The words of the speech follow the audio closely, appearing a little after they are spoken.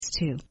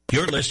too.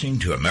 You're listening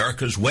to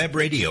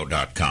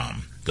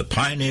AmericasWebRadio.com, the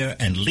pioneer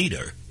and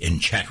leader in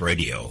chat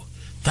radio.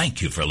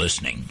 Thank you for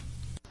listening.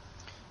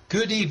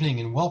 Good evening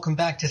and welcome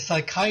back to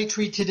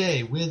Psychiatry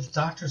Today with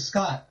Dr.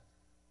 Scott.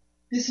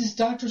 This is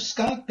Dr.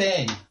 Scott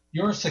Bay,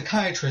 your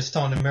psychiatrist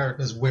on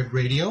America's Web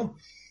Radio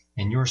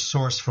and your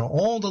source for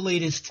all the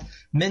latest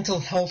mental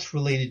health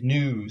related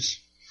news.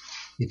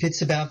 If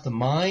it's about the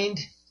mind,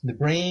 the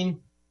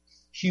brain,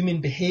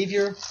 human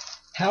behavior,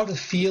 how to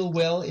feel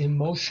well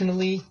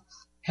emotionally,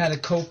 how to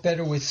cope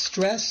better with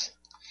stress,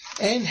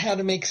 and how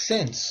to make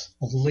sense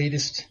of the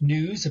latest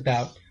news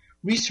about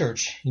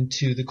research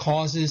into the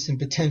causes and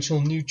potential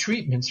new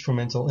treatments for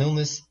mental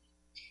illness,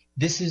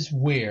 this is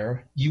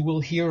where you will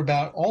hear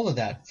about all of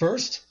that.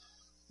 First,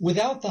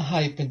 without the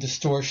hype and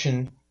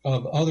distortion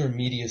of other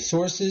media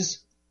sources,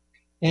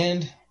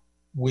 and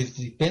with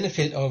the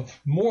benefit of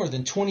more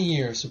than 20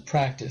 years of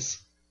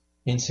practice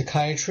in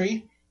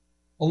psychiatry,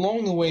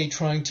 along the way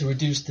trying to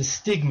reduce the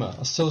stigma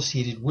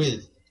associated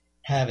with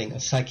having a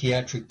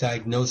psychiatric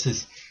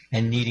diagnosis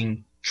and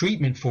needing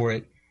treatment for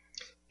it.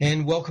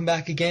 And welcome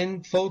back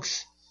again,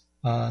 folks.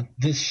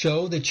 This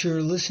show that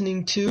you're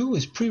listening to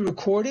is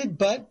pre-recorded,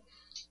 but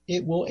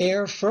it will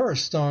air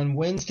first on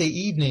Wednesday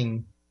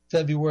evening,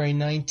 February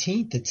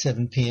 19th at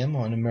 7 p.m.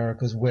 on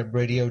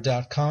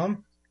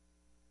americaswebradio.com.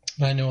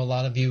 I know a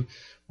lot of you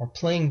are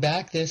playing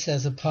back this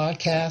as a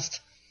podcast,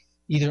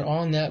 either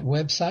on that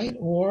website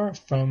or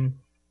from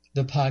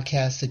the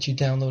podcast that you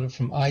downloaded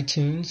from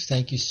iTunes.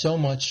 Thank you so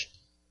much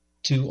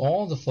to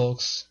all the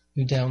folks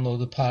who download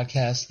the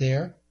podcast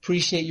there.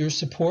 Appreciate your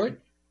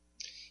support.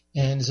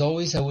 And as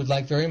always, I would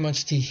like very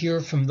much to hear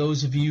from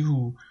those of you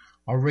who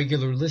are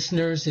regular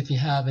listeners. If you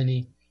have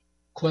any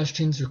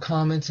questions or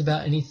comments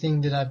about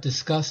anything that I've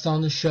discussed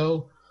on the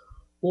show,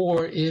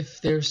 or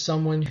if there's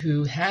someone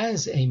who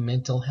has a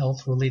mental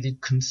health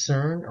related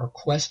concern or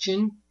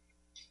question,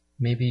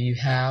 maybe you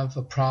have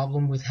a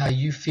problem with how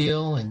you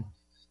feel and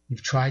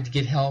you've tried to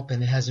get help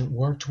and it hasn't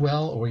worked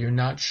well, or you're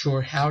not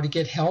sure how to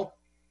get help,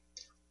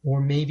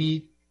 or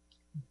maybe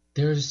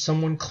there's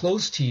someone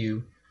close to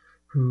you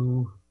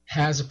who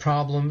has a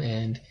problem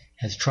and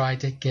has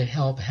tried to get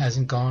help,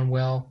 hasn't gone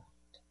well,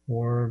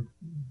 or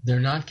they're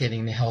not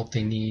getting the help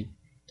they need.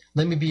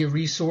 Let me be a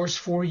resource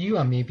for you.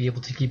 I may be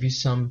able to give you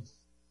some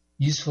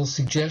useful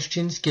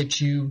suggestions, get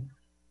you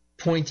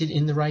pointed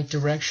in the right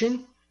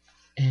direction.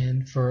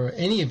 And for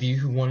any of you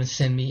who want to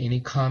send me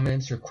any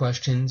comments or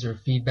questions or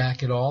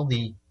feedback at all,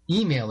 the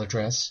email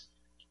address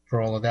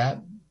for all of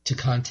that to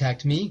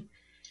contact me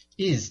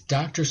is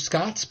Dr.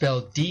 Scott,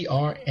 spelled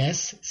DRSCOT,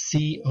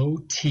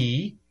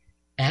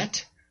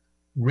 at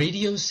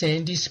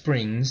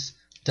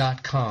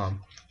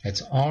radiosandysprings.com.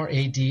 That's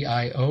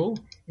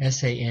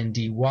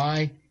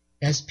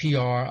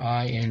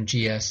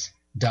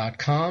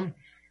RADIOSANDYSPRINGS.com.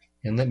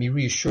 And let me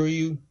reassure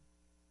you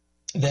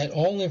that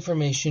all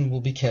information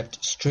will be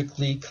kept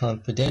strictly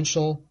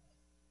confidential.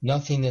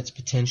 Nothing that's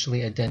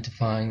potentially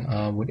identifying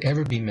would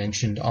ever be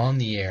mentioned on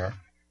the air.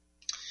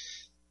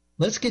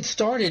 Let's get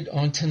started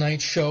on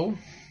tonight's show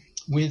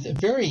with a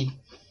very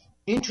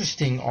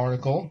interesting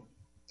article,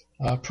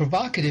 a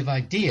provocative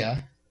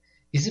idea.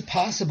 Is it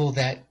possible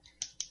that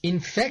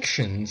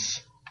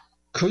infections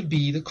could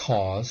be the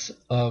cause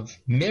of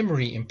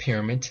memory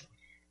impairment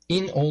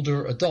in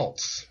older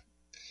adults?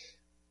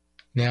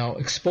 Now,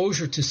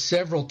 exposure to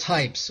several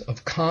types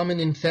of common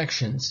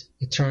infections,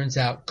 it turns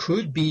out,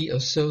 could be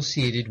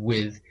associated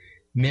with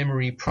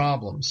memory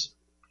problems,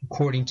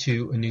 according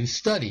to a new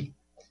study.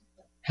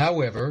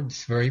 However,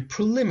 it's very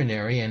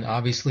preliminary, and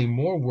obviously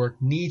more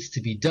work needs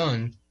to be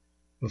done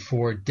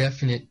before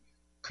definite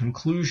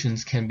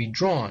conclusions can be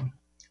drawn.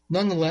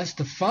 Nonetheless,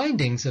 the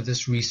findings of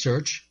this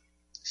research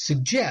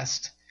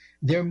suggest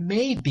there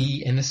may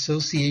be an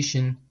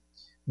association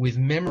with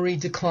memory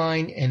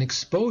decline and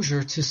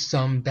exposure to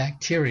some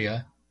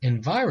bacteria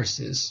and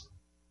viruses,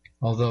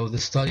 although the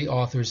study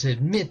authors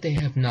admit they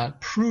have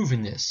not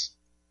proven this.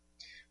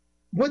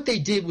 What they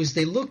did was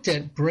they looked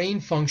at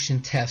brain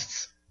function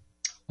tests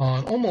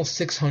on almost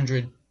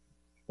 600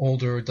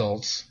 older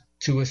adults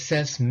to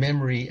assess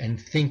memory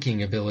and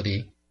thinking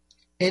ability,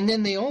 and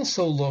then they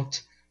also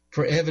looked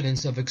for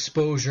evidence of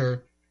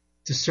exposure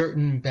to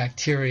certain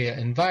bacteria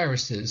and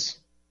viruses.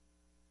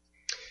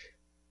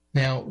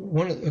 Now,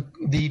 one of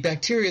the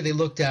bacteria they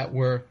looked at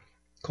were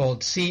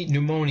called C.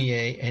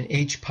 pneumoniae and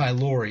H.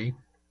 pylori.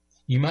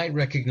 You might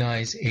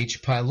recognize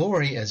H.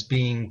 pylori as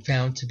being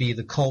found to be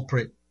the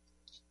culprit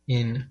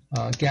in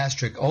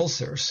gastric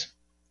ulcers.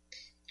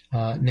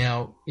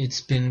 Now,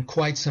 it's been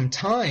quite some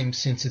time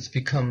since it's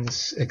become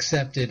this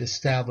accepted,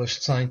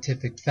 established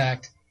scientific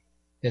fact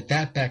that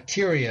that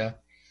bacteria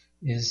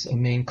is a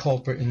main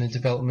culprit in the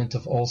development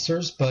of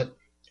ulcers, but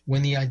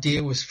when the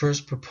idea was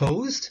first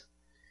proposed,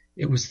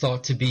 it was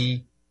thought to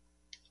be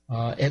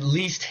at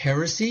least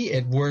heresy,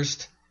 at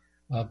worst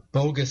a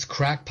bogus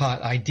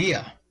crackpot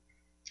idea.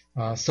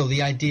 So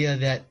the idea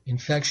that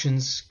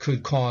infections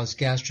could cause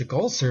gastric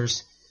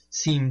ulcers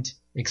seemed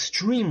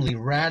extremely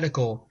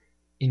radical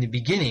in the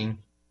beginning,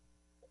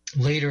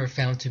 later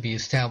found to be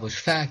established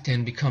fact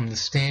and become the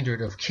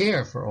standard of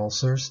care for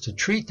ulcers to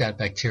treat that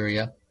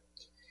bacteria.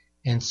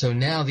 And so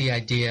now the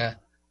idea,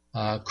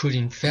 could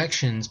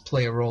infections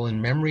play a role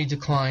in memory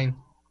decline,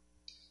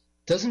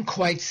 doesn't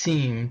quite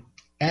seem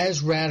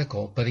as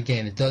radical, but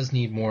again, it does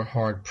need more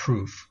hard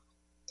proof.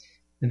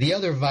 The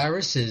other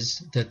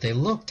viruses that they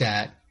looked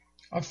at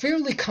are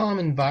fairly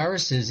common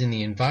viruses in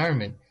the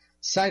environment: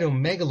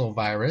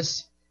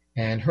 cytomegalovirus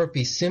and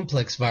herpes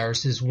simplex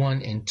viruses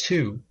 1 and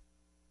 2.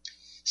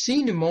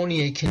 C.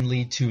 pneumoniae can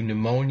lead to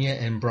pneumonia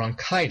and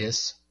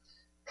bronchitis.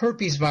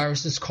 Herpes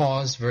viruses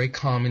cause very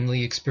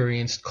commonly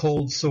experienced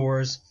cold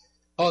sores,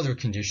 other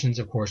conditions,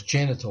 of course,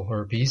 genital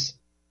herpes.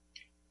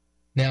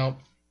 Now,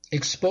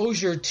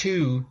 exposure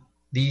to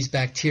these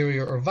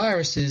bacteria or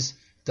viruses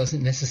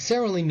doesn't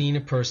necessarily mean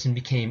a person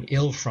became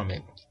ill from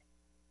it.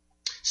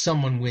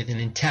 Someone with an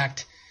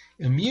intact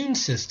immune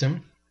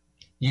system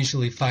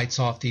usually fights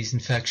off these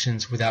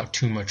infections without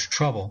too much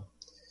trouble.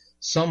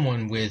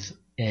 Someone with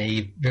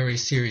a very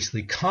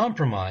seriously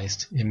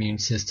compromised immune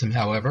system,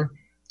 however,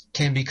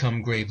 can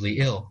become gravely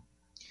ill.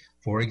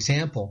 For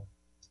example,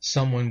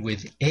 someone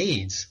with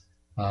AIDS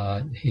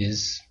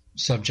is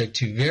subject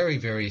to very,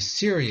 very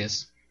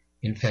serious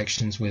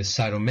infections with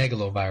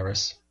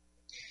cytomegalovirus.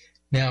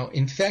 Now,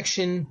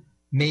 infection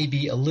may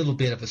be a little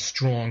bit of a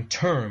strong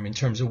term in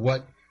terms of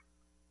what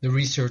the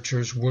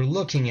researchers were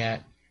looking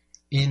at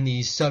in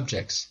these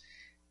subjects.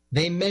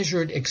 They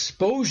measured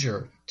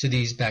exposure to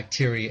these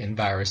bacteria and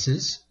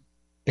viruses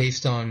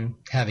based on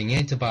having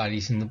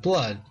antibodies in the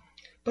blood,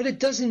 but it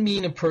doesn't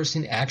mean a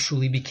person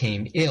actually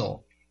became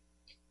ill.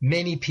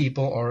 Many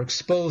people are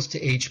exposed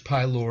to H.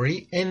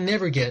 pylori and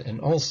never get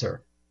an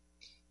ulcer.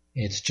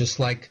 It's just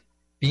like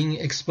being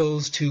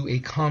exposed to a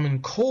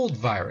common cold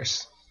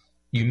virus.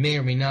 You may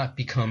or may not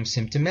become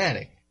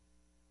symptomatic.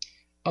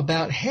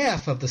 About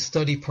half of the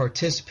study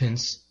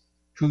participants,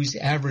 whose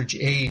average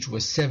age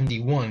was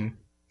 71,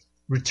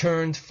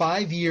 returned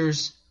 5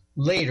 years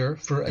later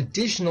for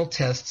additional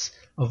tests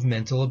of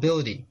mental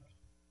ability.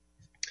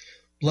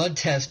 Blood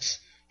tests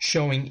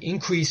showing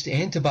increased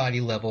antibody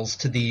levels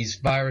to these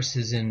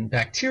viruses and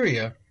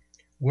bacteria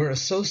were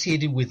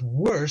associated with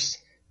worse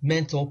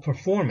mental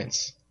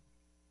performance,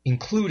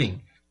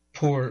 including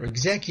poor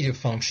executive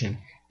function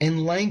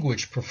and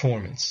language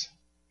performance.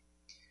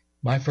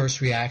 My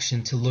first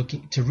reaction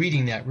to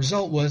reading that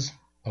result was,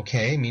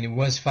 okay, it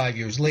was 5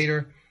 years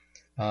later.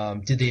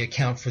 Did they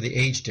account for the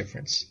age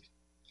difference?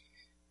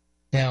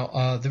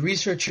 Now, the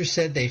researchers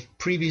said they've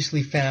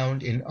previously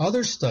found in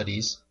other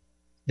studies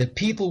that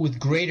people with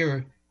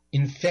greater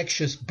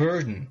infectious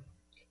burden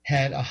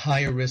had a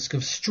higher risk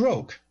of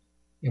stroke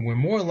and were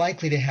more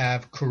likely to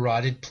have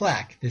carotid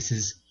plaque. This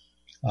is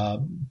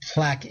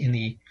plaque in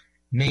the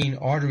main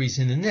arteries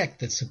in the neck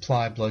that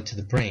supply blood to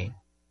the brain.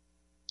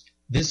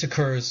 This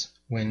occurs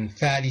when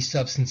fatty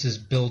substances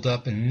build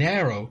up and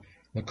narrow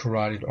the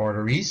carotid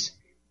arteries,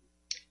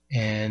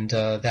 and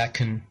that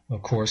can,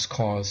 of course,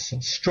 cause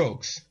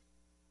strokes.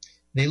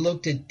 They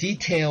looked at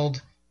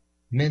detailed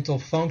mental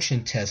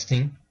function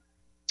testing,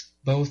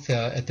 both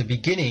at the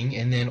beginning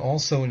and then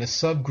also in a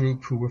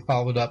subgroup who were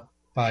followed up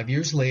 5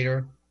 years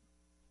later,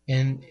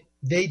 and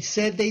they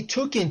said they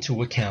took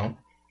into account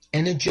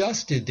and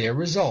adjusted their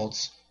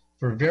results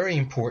for very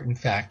important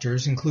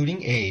factors,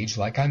 including age,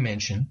 like I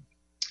mentioned,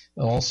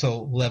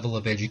 also level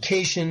of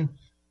education,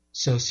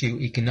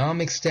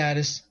 socioeconomic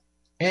status,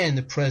 and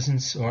the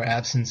presence or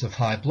absence of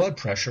high blood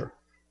pressure,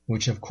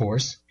 which, of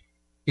course,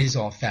 is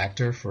a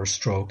factor for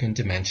stroke and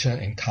dementia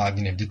and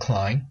cognitive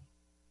decline.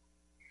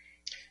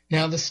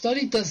 Now, the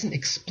study doesn't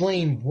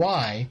explain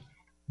why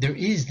there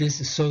is this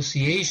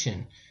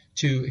association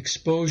to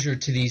exposure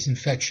to these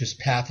infectious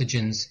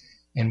pathogens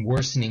and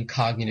worsening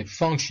cognitive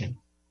function.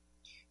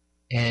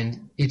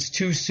 And it's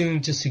too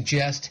soon to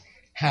suggest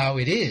how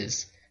it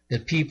is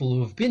that people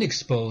who have been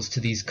exposed to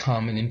these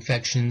common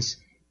infections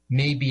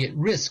may be at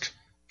risk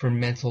for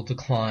mental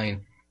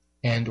decline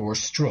and or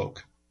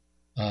stroke.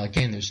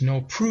 Again, there's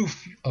no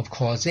proof of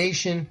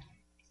causation,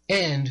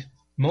 and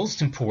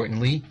most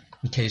importantly,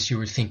 in case you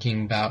were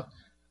thinking about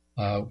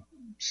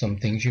some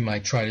things you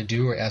might try to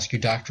do or ask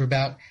your doctor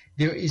about,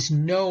 there is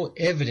no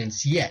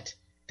evidence yet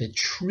that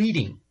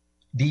treating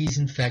these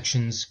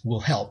infections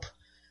will help.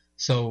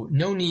 So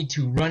no need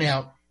to run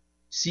out,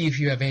 see if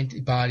you have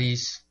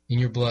antibodies in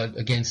your blood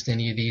against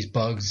any of these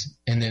bugs,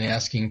 and then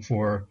asking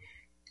for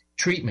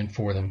treatment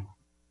for them.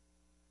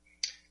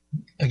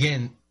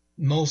 Again,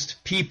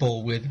 most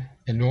people with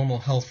a normal,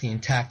 healthy,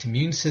 intact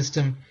immune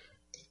system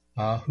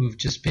who've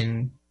just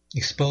been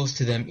exposed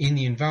to them in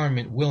the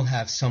environment will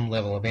have some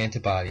level of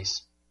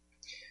antibodies.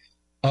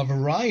 A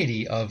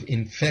variety of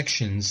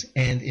infections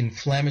and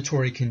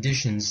inflammatory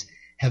conditions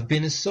have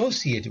been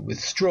associated with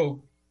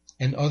stroke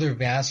and other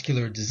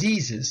vascular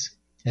diseases,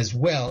 as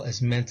well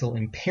as mental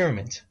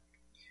impairment.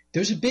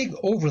 There's a big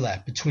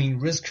overlap between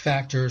risk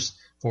factors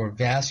for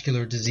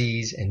vascular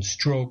disease and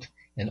stroke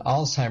and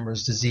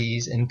Alzheimer's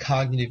disease and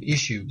cognitive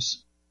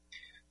issues.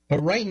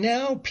 But right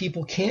now,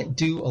 people can't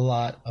do a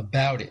lot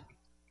about it.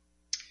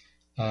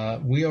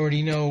 We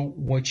already know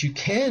what you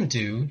can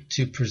do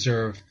to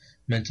preserve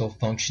mental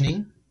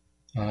functioning.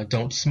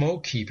 Don't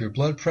smoke, keep your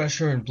blood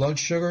pressure and blood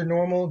sugar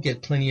normal,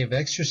 get plenty of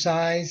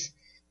exercise,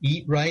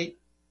 eat right,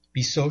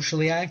 be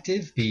socially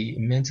active, be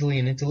mentally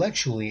and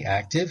intellectually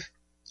active.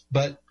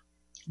 But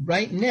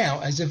right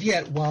now, as of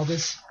yet, while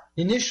this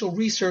initial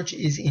research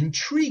is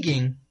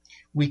intriguing,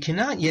 we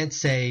cannot yet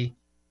say,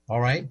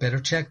 all right, better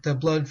check the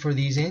blood for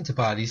these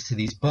antibodies to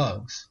these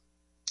bugs.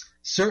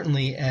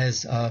 Certainly,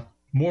 as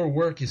more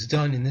work is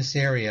done in this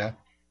area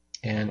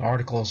and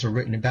articles are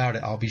written about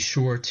it, I'll be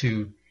sure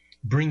to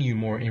bring you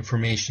more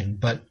information.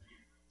 But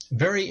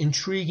very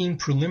intriguing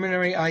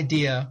preliminary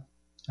idea,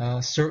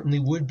 certainly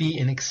would be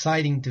an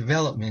exciting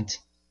development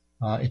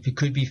if it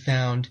could be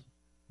found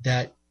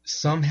that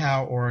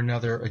somehow or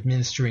another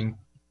administering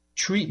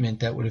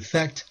treatment that would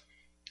affect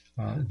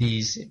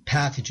these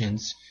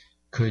pathogens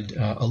could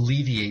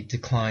alleviate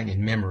decline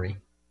in memory.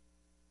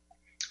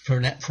 For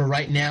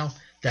right now,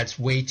 that's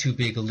way too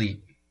big a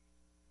leap.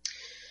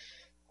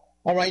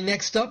 All right,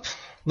 next up,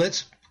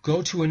 let's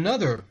go to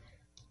another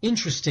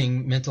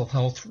interesting mental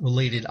health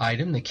related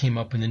item that came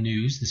up in the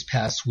news this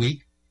past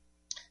week.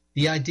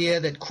 The idea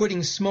that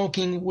quitting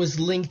smoking was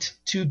linked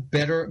to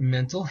better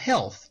mental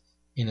health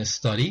in a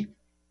study.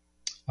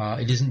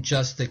 It isn't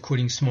just that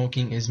quitting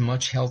smoking is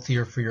much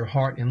healthier for your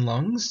heart and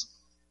lungs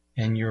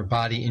and your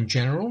body in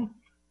general,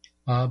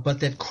 but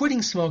that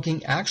quitting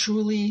smoking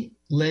actually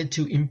led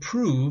to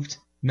improved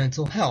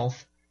mental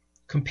health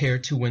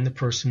compared to when the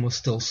person was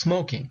still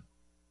smoking.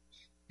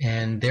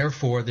 And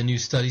therefore, the new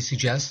study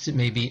suggests it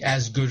may be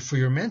as good for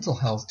your mental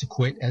health to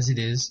quit as it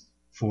is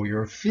for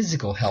your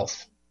physical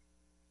health.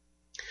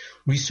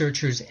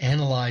 Researchers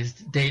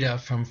analyzed data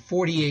from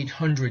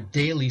 4,800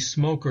 daily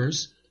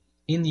smokers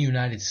in the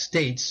United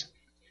States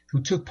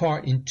who took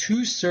part in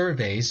 2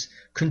 surveys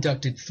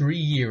conducted 3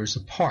 years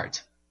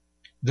apart.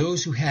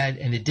 Those who had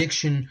an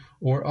addiction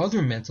or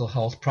other mental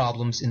health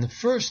problems in the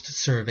first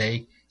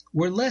survey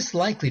were less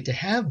likely to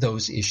have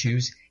those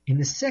issues in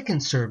the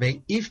second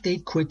survey if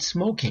they'd quit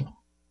smoking.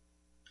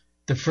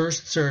 The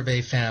first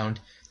survey found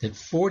that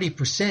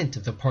 40%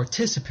 of the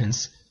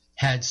participants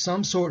had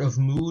some sort of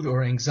mood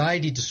or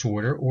anxiety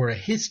disorder or a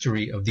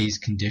history of these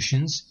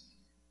conditions,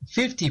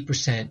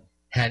 50%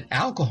 had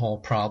alcohol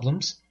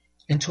problems,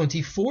 and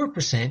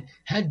 24%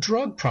 had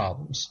drug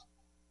problems.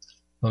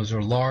 Those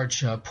are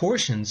large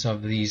portions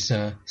of these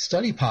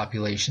study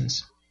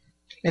populations.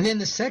 And then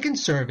the second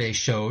survey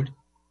showed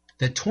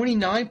that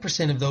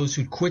 29% of those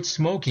who quit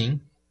smoking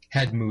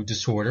had mood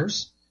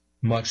disorders,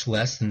 much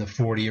less than the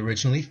 40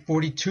 originally.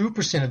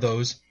 42% of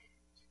those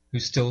who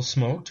still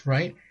smoked,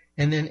 right?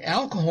 And then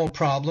alcohol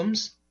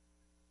problems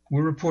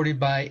were reported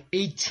by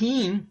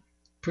 18%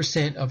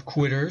 of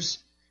quitters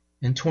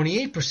and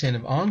 28%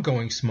 of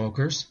ongoing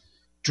smokers.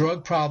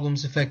 Drug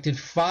problems affected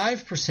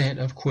 5%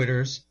 of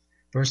quitters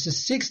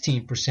versus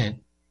 16%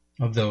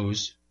 of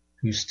those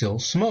who still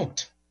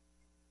smoked.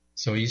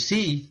 So you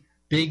see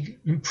big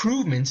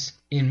improvements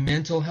in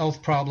mental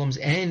health problems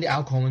and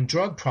alcohol and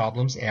drug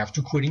problems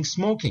after quitting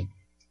smoking.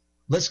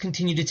 Let's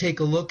continue to take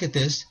a look at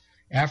this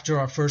after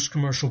our first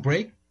commercial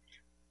break.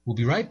 We'll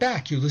be right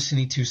back. You're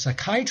listening to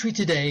Psychiatry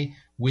Today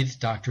with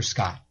Dr.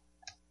 Scott.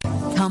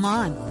 Come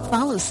on,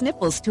 follow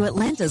Sniffles to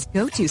Atlanta's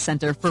go-to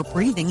center for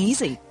breathing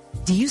easy.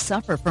 Do you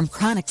suffer from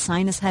chronic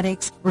sinus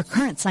headaches,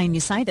 recurrent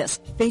sinusitis,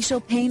 facial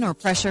pain or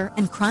pressure,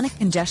 and chronic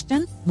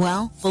congestion?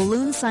 Well,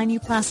 balloon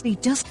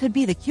sinuplasty just could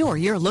be the cure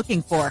you're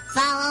looking for.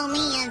 Follow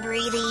me and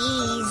breathe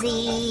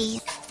easy.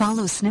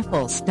 Follow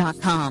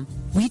Sniffles.com.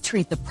 We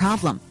treat the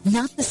problem,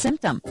 not the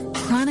symptom.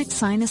 Chronic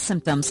sinus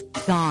symptoms,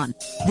 gone.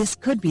 This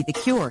could be the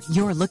cure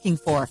you're looking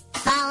for.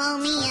 Follow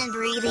me and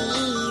breathe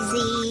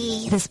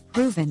easy. This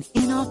proven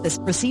in-office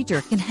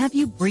procedure can have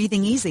you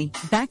breathing easy,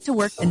 back to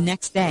work the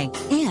next day,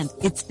 and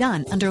it's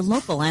done under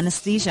local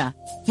anesthesia.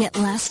 Get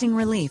lasting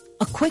relief,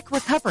 a quick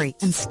recovery,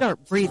 and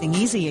start breathing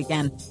easy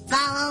again.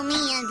 Follow me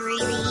and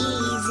breathe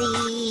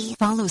easy.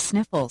 Follow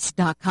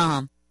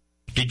Sniffles.com.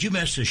 Did you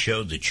miss a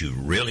show that you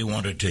really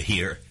wanted to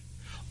hear?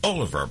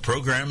 All of our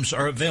programs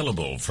are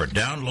available for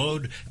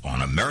download on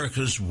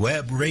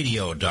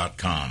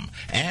americaswebradio.com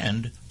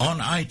and on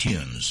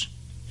iTunes.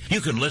 You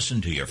can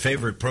listen to your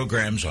favorite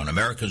programs on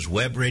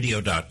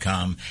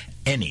americaswebradio.com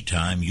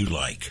anytime you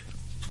like.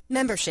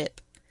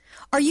 Membership.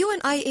 Are you an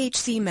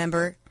IHC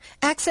member?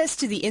 Access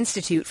to the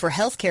Institute for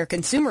Healthcare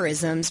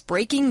Consumerism's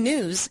breaking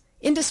news,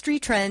 industry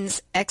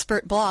trends,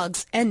 expert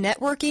blogs, and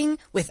networking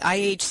with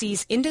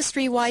IHC's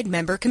industry-wide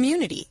member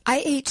community.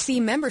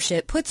 IHC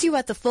membership puts you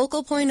at the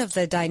focal point of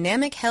the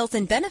dynamic health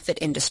and benefit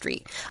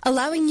industry,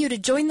 allowing you to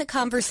join the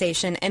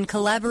conversation and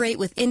collaborate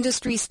with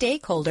industry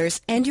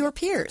stakeholders and your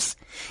peers.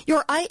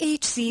 Your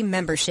IHC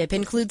membership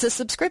includes a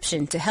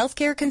subscription to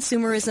Healthcare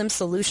Consumerism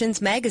Solutions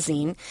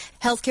Magazine,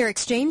 Healthcare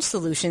Exchange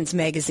Solutions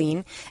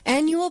Magazine,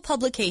 annual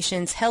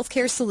publications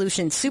Healthcare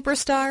Solutions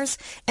Superstars,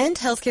 and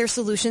Healthcare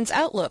Solutions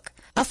Outlook,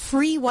 a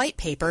free white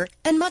paper,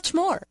 and much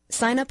more.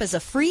 Sign up as a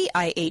free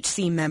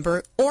IHC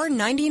member or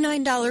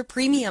 $99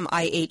 premium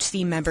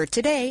IHC member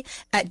today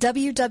at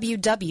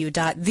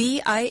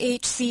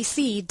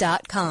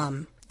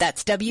www.theihcc.com.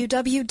 That's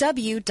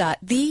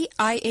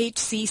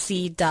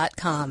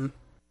www.theihcc.com.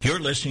 You're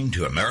listening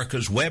to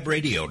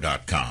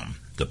AmericasWebRadio.com,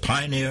 the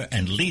pioneer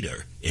and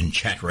leader in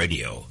chat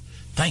radio.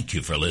 Thank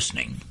you for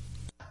listening.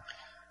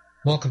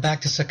 Welcome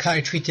back to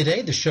Psychiatry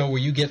Today, the show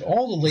where you get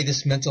all the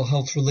latest mental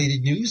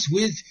health-related news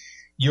with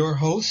your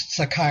host,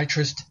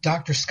 psychiatrist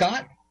Dr.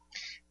 Scott.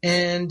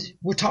 And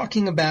we're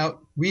talking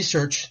about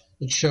research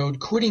that showed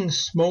quitting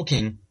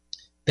smoking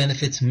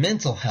benefits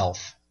mental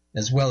health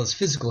as well as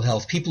physical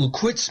health. People who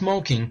quit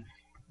smoking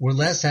were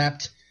less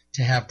apt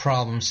to have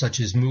problems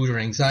such as mood or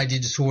anxiety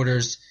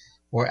disorders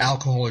or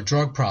alcohol or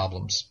drug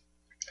problems.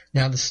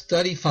 Now, the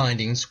study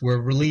findings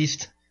were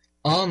released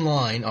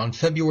online on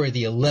February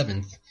the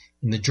 11th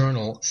in the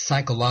journal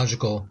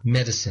Psychological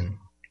Medicine.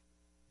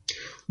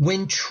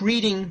 When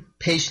treating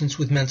patients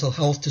with mental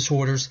health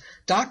disorders,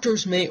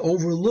 doctors may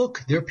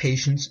overlook their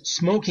patient's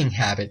smoking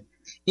habit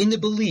in the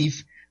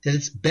belief that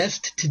it's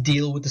best to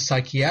deal with the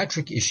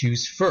psychiatric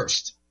issues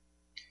first.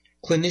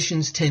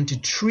 Clinicians tend to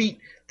treat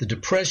the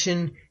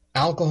depression,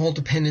 alcohol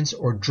dependence,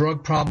 or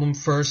drug problem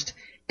first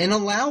and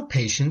allow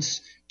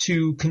patients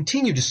to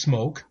continue to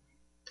smoke,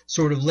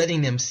 sort of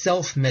letting them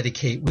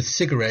self-medicate with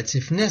cigarettes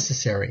if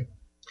necessary.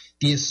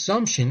 The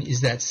assumption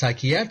is that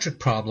psychiatric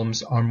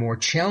problems are more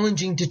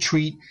challenging to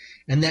treat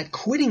and that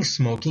quitting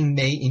smoking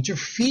may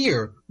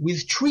interfere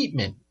with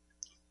treatment.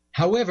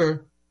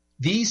 However,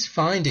 these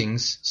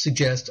findings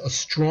suggest a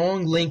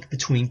strong link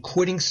between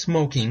quitting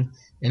smoking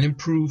and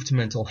improved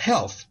mental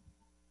health.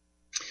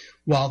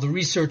 While the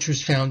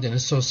researchers found an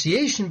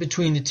association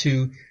between the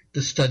two,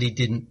 the study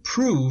didn't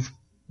prove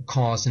a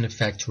cause and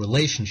effect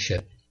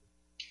relationship.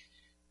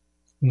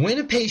 When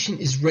a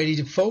patient is ready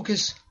to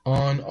focus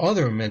on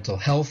other mental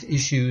health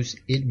issues,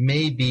 it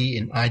may be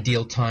an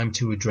ideal time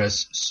to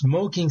address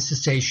smoking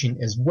cessation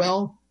as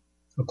well,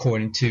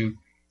 according to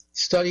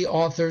study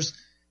authors.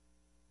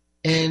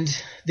 And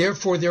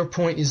therefore, their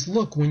point is,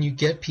 look, when you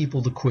get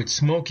people to quit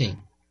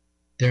smoking,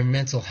 their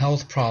mental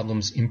health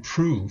problems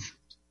improve.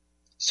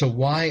 So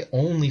why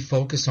only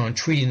focus on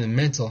treating the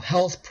mental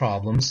health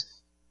problems,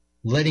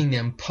 letting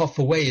them puff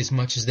away as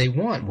much as they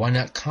want? Why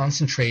not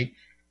concentrate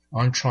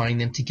on trying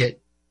them to get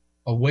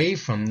away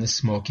from the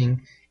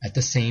smoking at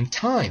the same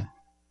time?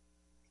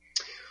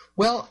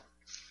 Well,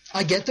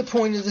 I get the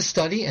point of the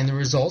study, and the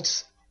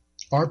results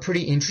are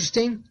pretty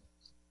interesting.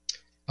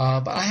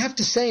 But I have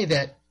to say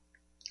that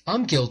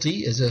I'm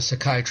guilty as a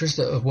psychiatrist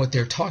of what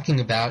they're talking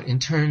about in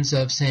terms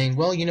of saying,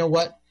 well, you know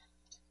what?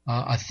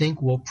 I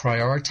think we'll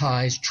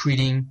prioritize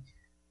treating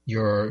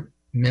your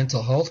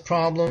mental health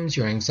problems,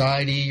 your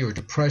anxiety, your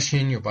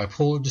depression, your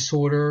bipolar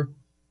disorder,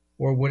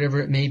 or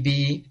whatever it may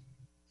be,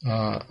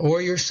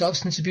 or your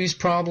substance abuse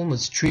problem.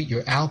 Let's treat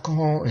your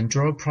alcohol and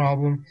drug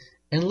problem,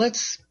 and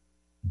let's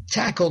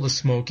tackle the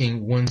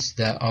smoking once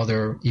the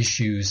other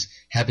issues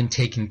have been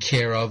taken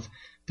care of,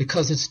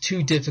 because it's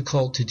too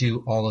difficult to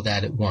do all of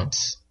that at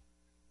once.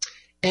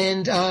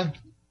 And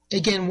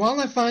again,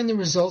 while I find the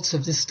results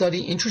of this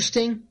study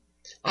interesting,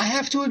 I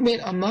have to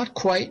admit I'm not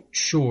quite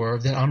sure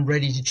that I'm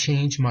ready to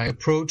change my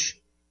approach,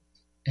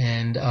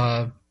 and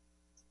I'll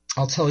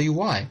tell you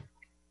why.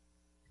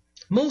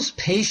 Most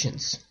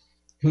patients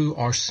who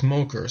are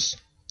smokers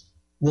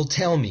will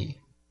tell me,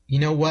 you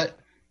know what,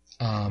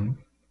 I'm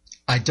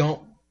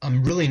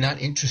really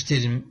not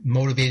interested and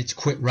motivated to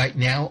quit right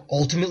now.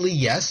 Ultimately,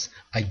 yes,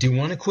 I do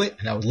want to quit,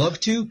 and I would love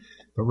to,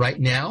 but right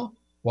now,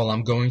 while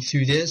I'm going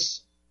through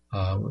this,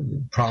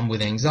 problem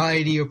with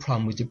anxiety or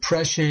problem with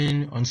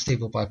depression,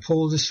 unstable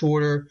bipolar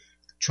disorder,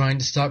 trying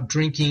to stop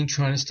drinking,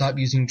 trying to stop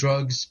using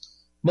drugs,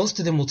 most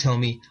of them will tell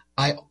me,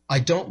 I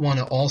don't want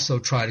to also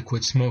try to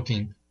quit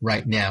smoking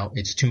right now.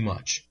 It's too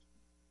much.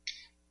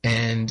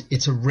 And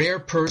it's a rare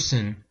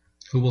person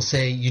who will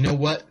say, you know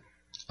what,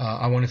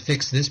 I want to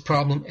fix this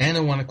problem and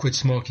I want to quit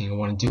smoking. I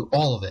want to do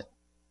all of it.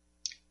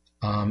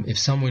 If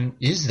someone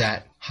is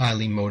that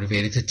highly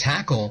motivated to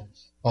tackle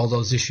all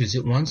those issues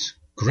at once,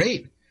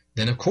 great.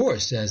 Then, of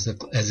course, as a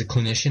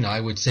clinician, I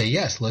would say,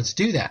 yes, let's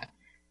do that.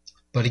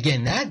 But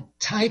again, that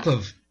type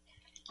of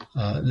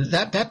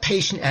that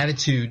patient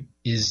attitude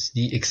is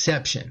the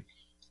exception,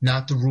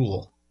 not the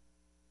rule.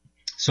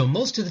 So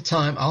most of the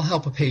time, I'll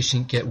help a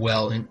patient get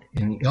well in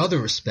the other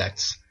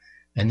respects,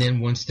 and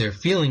then once they're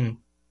feeling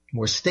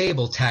more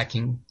stable,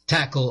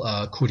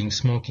 tackle quitting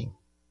smoking.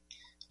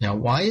 Now,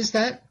 why is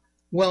that?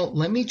 Well,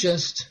 let me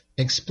just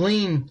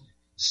explain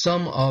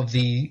some of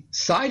the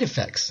side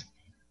effects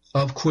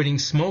of quitting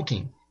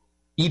smoking,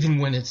 even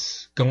when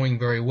it's going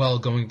very well,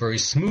 going very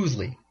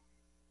smoothly.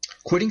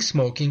 Quitting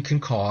smoking can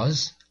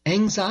cause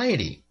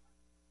anxiety,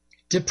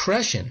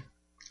 depression,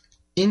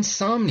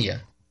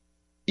 insomnia,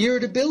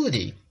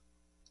 irritability,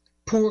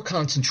 poor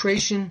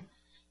concentration,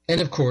 and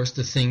of course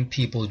the thing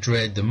people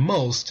dread the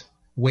most,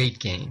 weight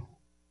gain.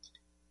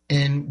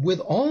 And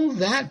with all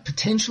that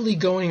potentially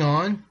going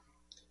on,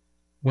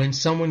 when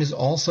someone is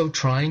also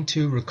trying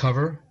to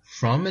recover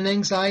from an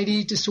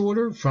anxiety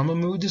disorder, from a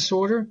mood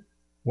disorder,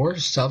 or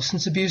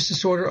substance abuse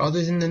disorder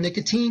other than the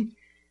nicotine,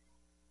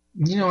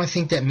 I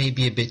think that may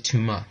be a bit too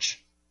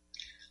much.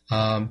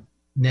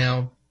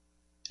 Now,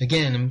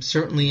 again, I'm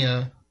certainly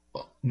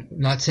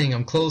not saying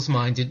I'm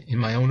closed-minded in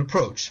my own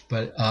approach,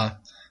 but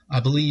I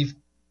believe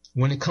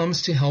when it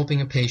comes to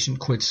helping a patient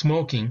quit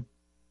smoking,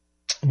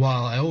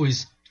 while I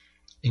always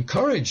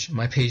encourage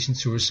my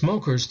patients who are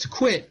smokers to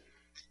quit,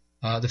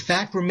 the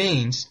fact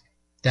remains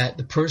that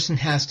the person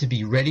has to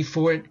be ready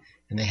for it,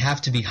 and they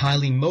have to be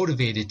highly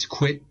motivated to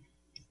quit,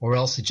 or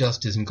else it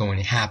just isn't going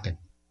to happen.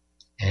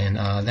 And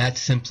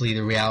that's simply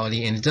the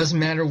reality. And it doesn't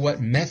matter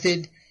what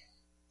method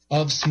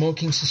of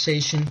smoking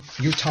cessation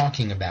you're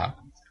talking about.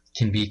 It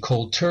can be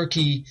cold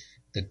turkey,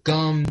 the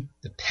gum,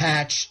 the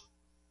patch,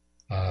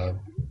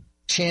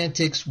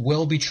 Chantix,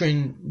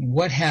 Wellbutrin,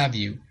 what have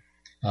you,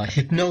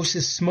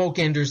 hypnosis, smoke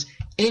enders,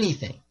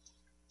 anything.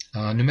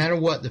 No matter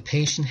what, the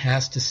patient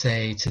has to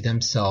say to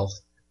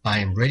themselves, I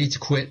am ready to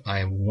quit,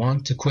 I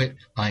want to quit,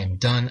 I am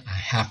done, I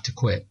have to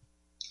quit.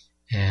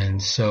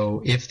 And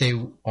so if they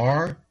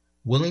are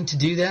willing to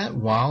do that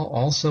while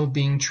also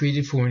being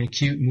treated for an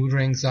acute mood or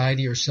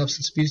anxiety or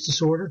substance abuse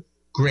disorder,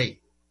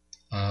 great.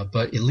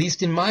 But at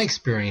least in my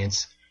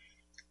experience,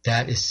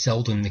 that is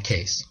seldom the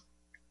case.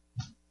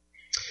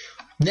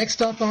 Next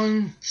up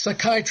on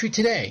Psychiatry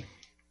Today,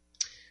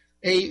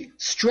 a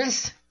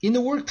stress in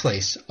the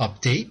workplace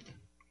update.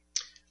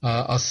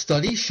 A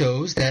study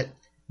shows that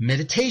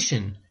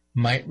meditation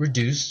might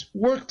reduce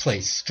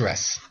workplace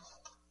stress.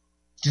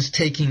 Just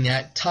taking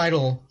that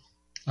title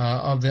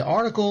of the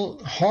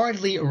article,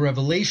 hardly a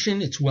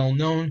revelation. It's well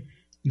known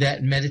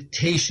that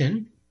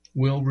meditation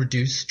will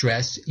reduce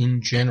stress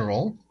in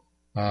general.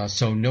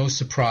 So no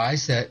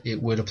surprise that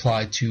it would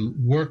apply to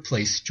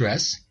workplace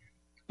stress.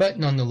 But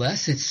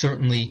nonetheless, it's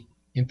certainly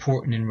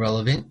important and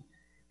relevant.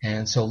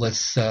 And so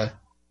let's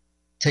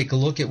take a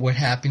look at what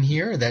happened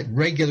here, that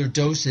regular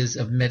doses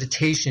of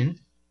meditation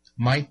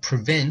might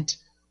prevent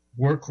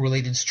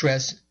work-related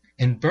stress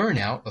and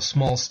burnout, a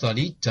small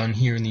study done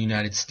here in the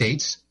United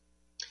States.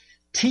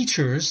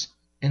 Teachers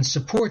and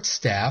support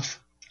staff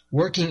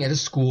working at a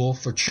school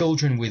for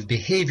children with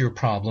behavior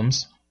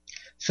problems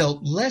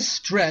felt less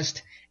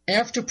stressed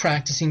after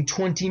practicing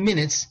 20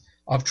 minutes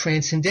of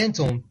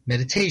transcendental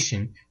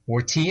meditation,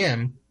 or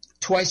TM,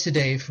 twice a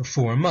day for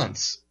 4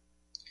 months.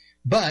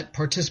 But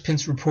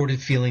participants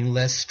reported feeling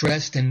less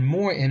stressed and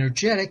more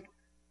energetic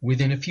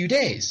within a few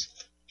days.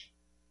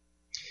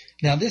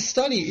 Now, this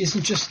study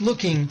isn't just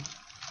looking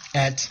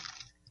at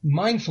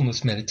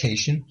mindfulness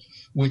meditation,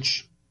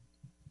 which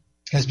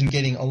has been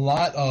getting a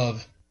lot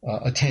of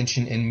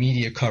attention and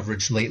media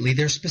coverage lately.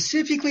 They're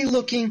specifically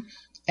looking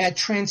at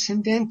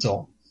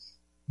transcendental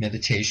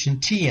meditation,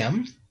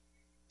 TM,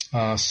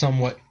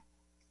 somewhat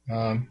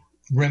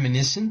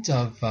reminiscent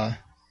of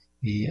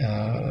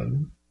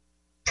the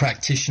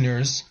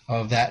practitioners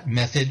of that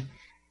method,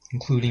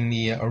 including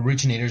the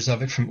originators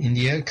of it from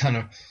India, kind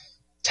of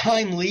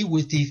timely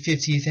with the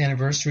 50th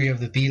anniversary of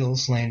the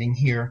Beatles landing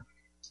here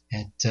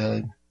at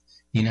the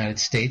United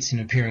States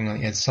and appearing on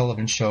the Ed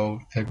Sullivan Show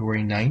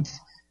February 9th,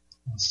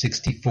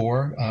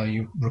 1964.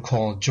 You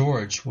recall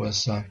George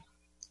was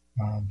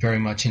very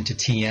much into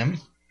TM.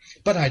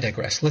 But I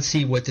digress. Let's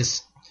see what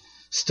this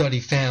study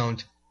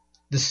found.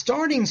 The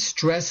starting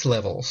stress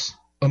levels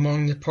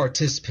among the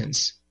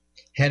participants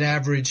had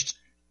averaged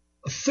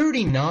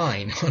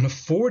 39 on a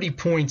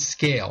 40-point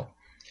scale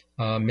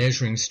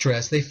measuring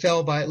stress. They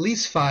fell by at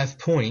least 5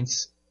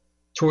 points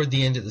toward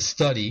the end of the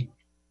study.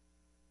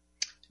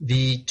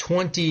 The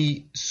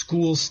 20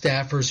 school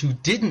staffers who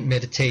didn't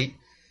meditate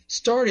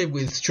started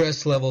with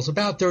stress levels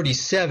about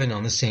 37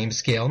 on the same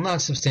scale,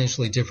 not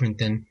substantially different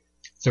than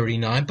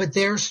 39, but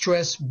their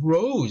stress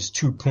rose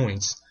 2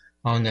 points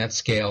on that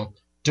scale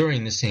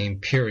during the same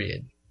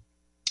period.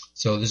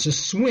 So there's a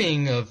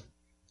swing of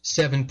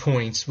 7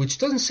 points, which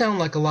doesn't sound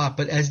like a lot,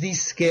 but as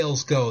these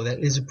scales go, that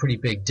is a pretty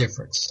big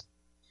difference.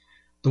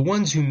 The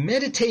ones who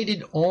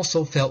meditated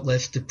also felt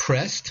less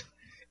depressed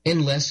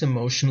and less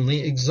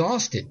emotionally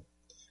exhausted.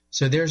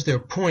 So there's their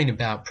point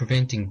about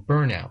preventing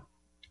burnout.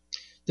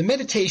 The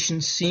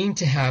meditation seemed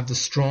to have the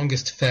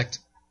strongest effect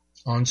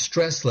on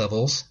stress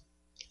levels,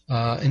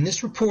 and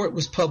this report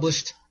was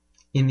published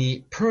in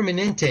the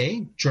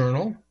Permanente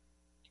journal.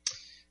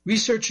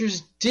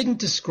 Researchers didn't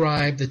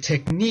describe the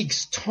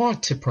techniques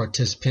taught to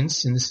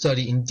participants in the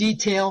study in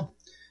detail,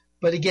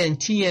 but again,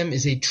 TM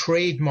is a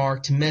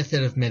trademarked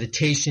method of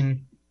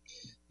meditation.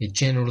 It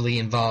generally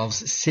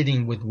involves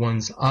sitting with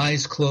one's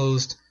eyes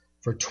closed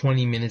for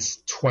 20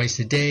 minutes twice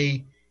a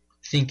day,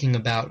 thinking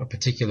about a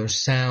particular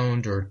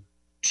sound or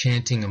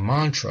chanting a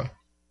mantra.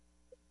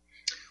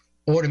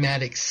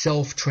 Automatic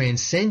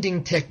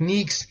self-transcending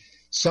techniques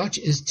such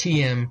as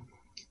TM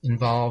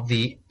involve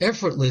the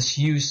effortless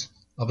use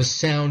of a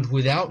sound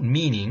without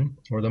meaning,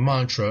 or the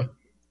mantra,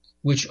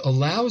 which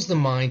allows the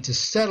mind to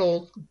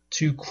settle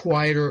to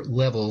quieter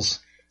levels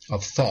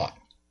of thought.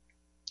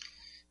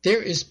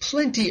 There is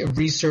plenty of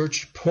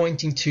research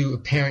pointing to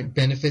apparent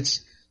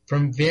benefits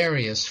from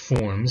various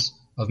forms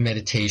of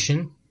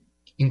meditation,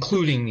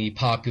 including the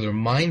popular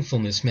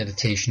mindfulness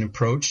meditation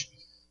approach,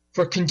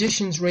 for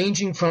conditions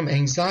ranging from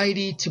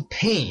anxiety to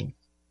pain.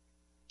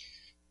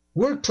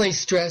 Workplace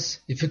stress,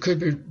 if it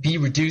could be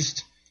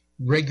reduced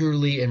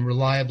regularly and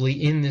reliably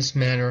in this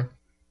manner,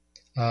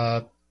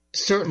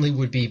 certainly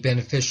would be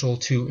beneficial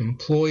to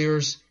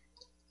employers.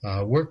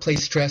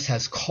 Workplace stress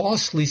has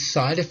costly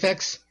side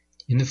effects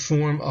in the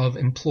form of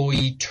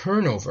employee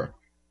turnover.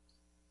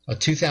 A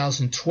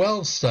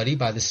 2012 study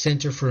by the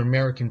Center for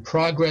American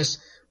Progress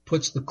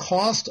puts the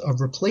cost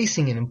of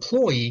replacing an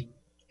employee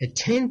at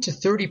 10 to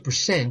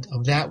 30%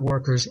 of that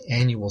worker's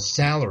annual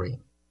salary.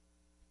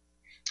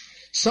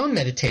 Some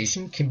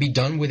meditation can be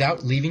done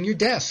without leaving your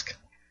desk.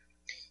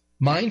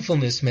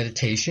 Mindfulness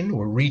meditation,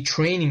 or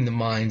retraining the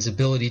mind's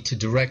ability to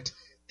direct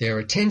their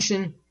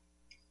attention,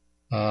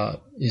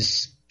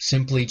 is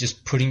simply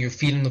just putting your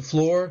feet on the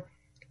floor,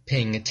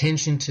 paying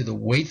attention to the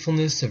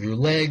wakefulness of your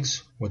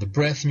legs or the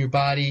breath in your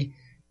body.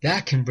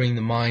 That can bring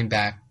the mind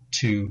back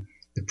to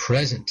the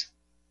present.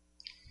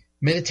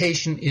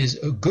 Meditation is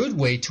a good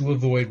way to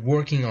avoid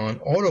working on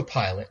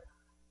autopilot.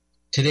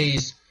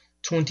 Today's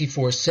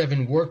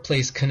 24/7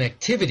 workplace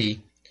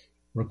connectivity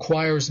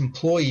requires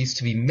employees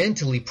to be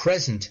mentally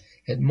present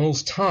at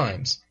most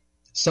times,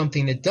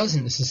 something that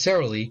doesn't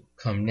necessarily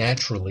come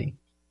naturally.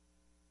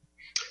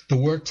 The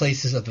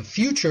workplaces of the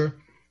future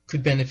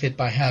could benefit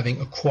by having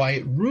a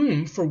quiet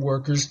room for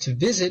workers to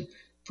visit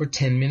for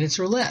 10 minutes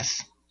or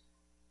less.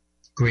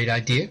 Great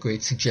idea,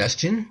 great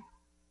suggestion.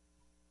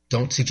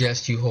 Don't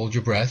suggest you hold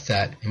your breath.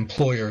 That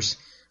employers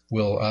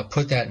will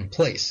put that in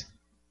place.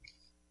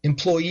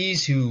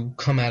 Employees who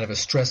come out of a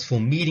stressful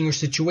meeting or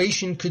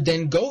situation could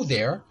then go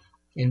there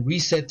and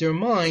reset their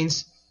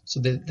minds so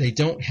that they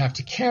don't have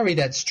to carry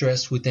that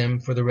stress with them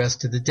for the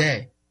rest of the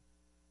day.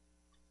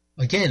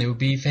 Again, it would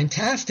be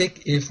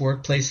fantastic if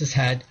workplaces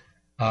had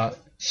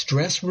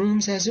stress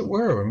rooms, as it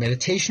were, or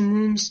meditation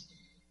rooms.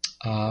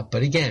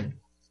 But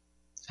again,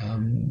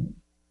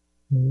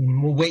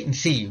 we'll wait and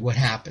see what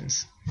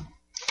happens.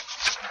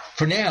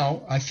 For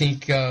now, I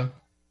think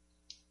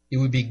it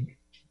would be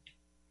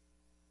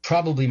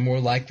probably more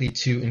likely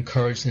to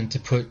encourage them to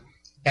put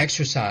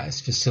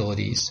exercise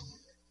facilities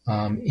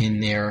in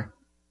their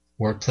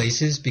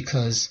workplaces,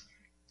 because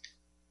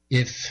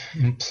if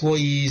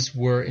employees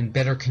were in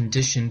better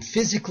condition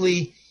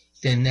physically,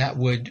 then that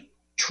would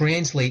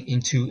translate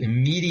into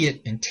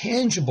immediate and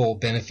tangible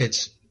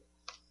benefits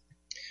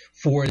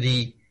for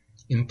the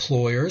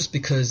employers,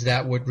 because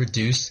that would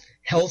reduce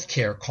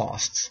healthcare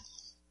costs.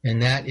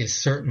 And that is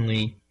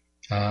certainly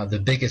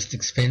the biggest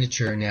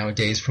expenditure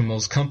nowadays for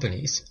most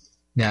companies.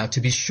 Now,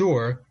 to be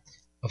sure,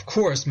 of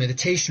course,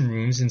 meditation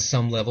rooms in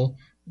some level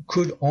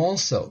could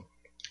also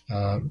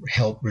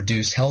help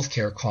reduce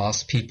healthcare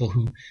costs. People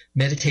who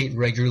meditate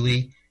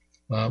regularly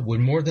would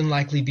more than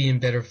likely be in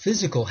better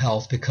physical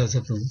health because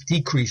of the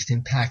decreased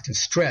impact of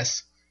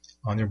stress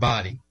on their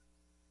body.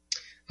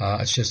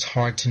 It's just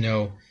hard to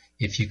know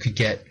if you could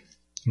get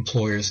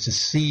employers to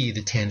see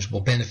the tangible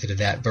benefit of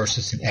that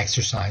versus an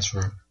exercise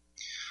room.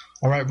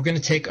 All right, we're going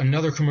to take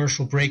another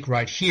commercial break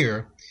right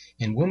here,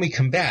 and when we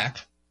come back,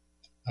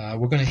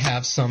 we're going to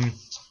have some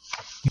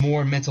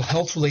more mental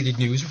health related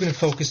news. We're going to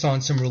focus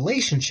on some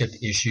relationship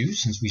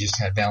issues since we just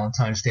had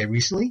Valentine's Day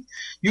recently.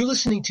 You're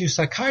listening to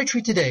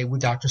Psychiatry Today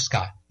with Dr.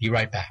 Scott. Be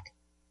right back.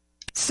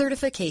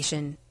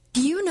 Certification.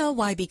 Do you know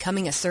why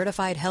becoming a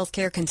certified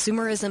healthcare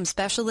consumerism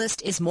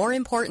specialist is more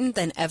important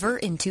than ever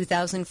in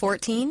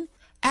 2014?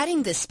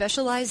 Adding this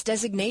specialized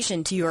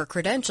designation to your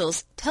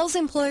credentials tells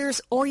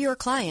employers or your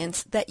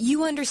clients that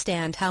you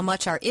understand how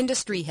much our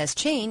industry has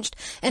changed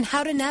and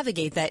how to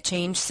navigate that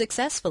change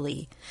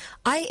successfully.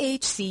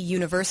 IHC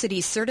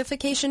University's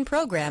certification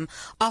program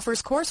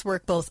offers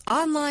coursework both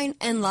online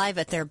and live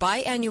at their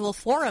biannual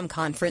Forum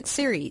Conference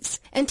series,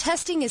 and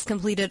testing is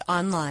completed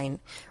online.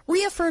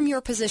 Reaffirm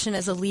your position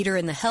as a leader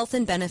in the health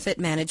and benefit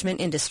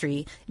management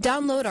industry.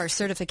 Download our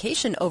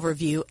certification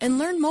overview and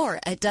learn more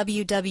at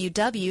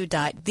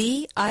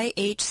www.theihcc.com.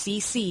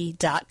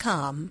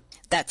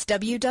 That's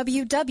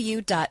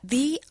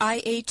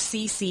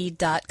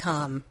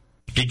www.theihcc.com.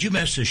 Did you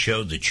miss a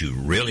show that you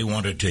really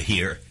wanted to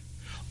hear?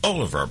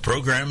 All of our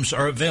programs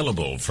are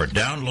available for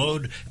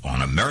download on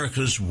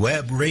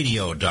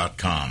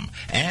americaswebradio.com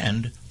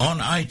and on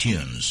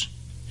iTunes.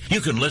 You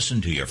can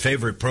listen to your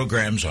favorite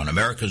programs on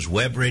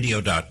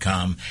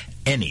americaswebradio.com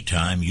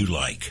anytime you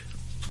like.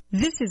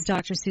 This is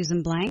Dr.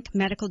 Susan Blank,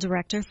 Medical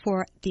Director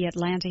for the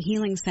Atlanta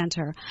Healing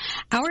Center.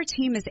 Our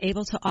team is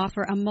able to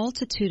offer a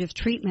multitude of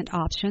treatment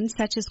options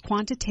such as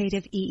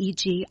quantitative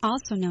EEG,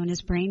 also known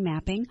as brain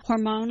mapping,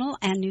 hormonal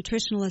and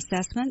nutritional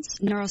assessments,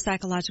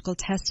 neuropsychological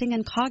testing,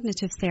 and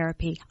cognitive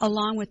therapy,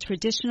 along with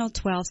traditional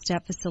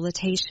 12-step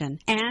facilitation.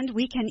 And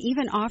we can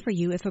even offer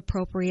you, if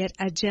appropriate,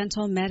 a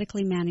gentle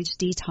medically managed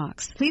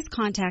detox. Please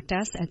contact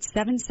us at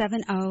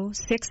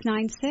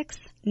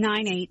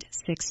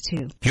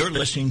 770-696-9862. You're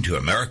listening to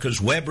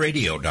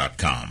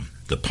americaswebradio.com,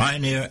 the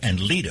pioneer and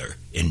leader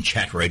in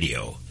chat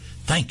radio.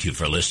 Thank you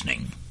for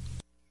listening.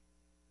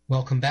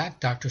 Welcome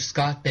back. Dr.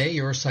 Scott Bay,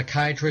 your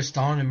psychiatrist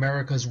on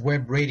America's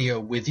Web Radio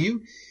with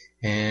you.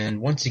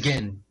 And once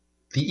again,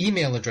 the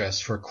email address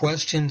for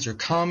questions or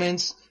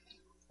comments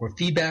or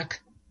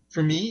feedback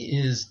for me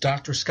is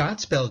Dr.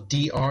 Scott, spelled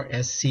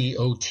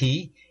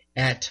DRSCOT,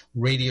 at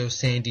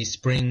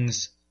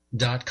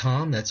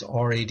radiosandysprings.com. That's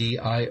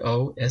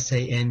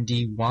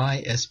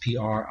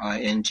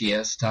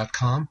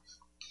RADIOSANDYSPRINGS.com.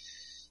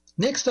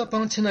 Next up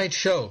on tonight's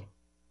show,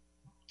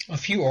 a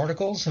few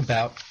articles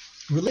about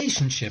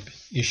relationship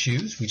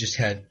issues. We just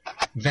had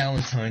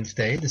Valentine's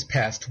Day this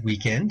past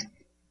weekend.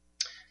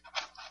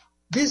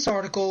 This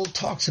article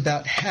talks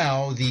about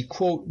how the,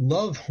 quote,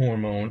 love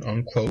hormone,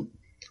 unquote,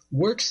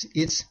 works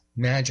its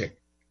magic.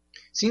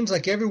 Seems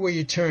like everywhere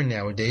you turn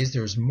nowadays,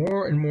 there's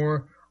more and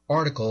more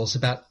articles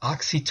about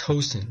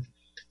oxytocin,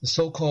 the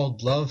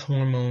so-called love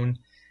hormone.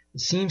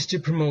 It seems to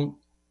promote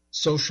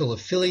social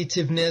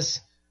affiliativeness,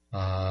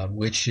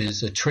 which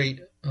is a trait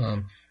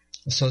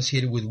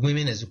associated with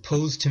women as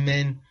opposed to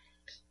men.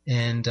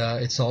 And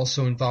it's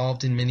also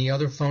involved in many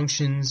other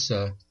functions,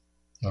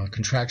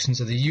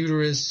 contractions of the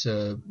uterus,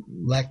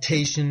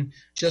 lactation,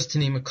 just to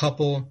name a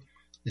couple.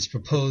 It's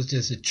proposed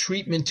as a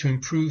treatment to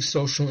improve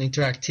social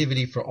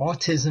interactivity for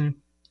autism.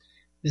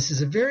 This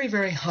is a very,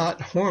 very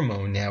hot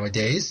hormone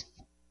nowadays.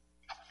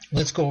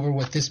 Let's go over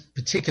what this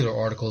particular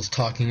article is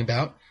talking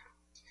about.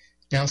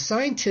 Now,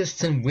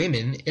 scientists and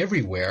women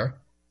everywhere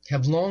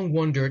have long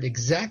wondered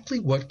exactly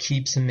what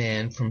keeps a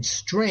man from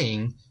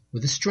straying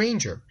with a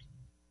stranger.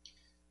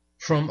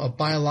 From a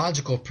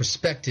biological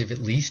perspective, at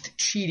least,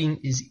 cheating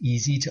is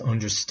easy to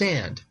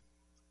understand.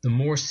 The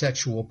more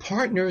sexual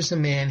partners a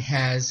man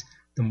has,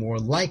 the more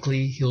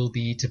likely he'll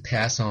be to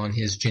pass on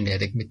his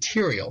genetic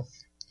material.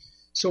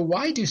 So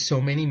why do so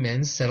many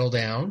men settle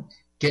down,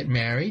 get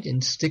married,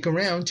 and stick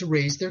around to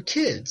raise their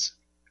kids?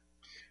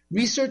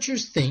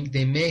 Researchers think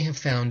they may have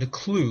found a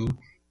clue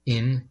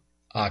in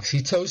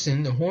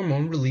oxytocin, the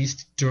hormone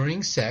released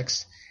during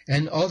sex,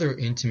 and other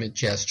intimate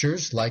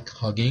gestures like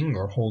hugging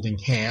or holding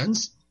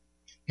hands,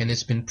 and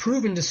it's been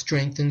proven to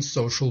strengthen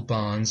social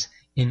bonds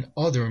in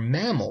other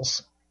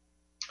mammals.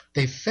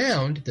 They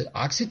found that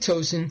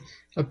oxytocin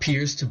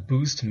appears to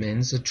boost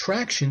men's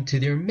attraction to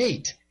their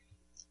mate,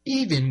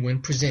 even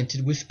when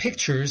presented with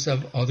pictures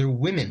of other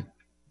women.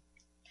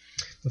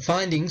 The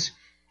findings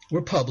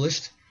were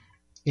published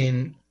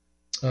in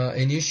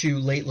an issue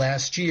late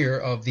last year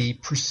of the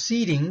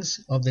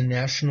Proceedings of the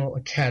National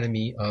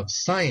Academy of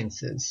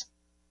Sciences.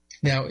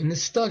 Now, in the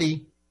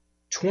study,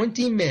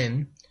 20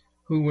 men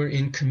who were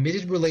in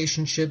committed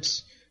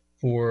relationships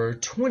for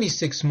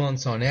 26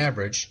 months on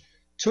average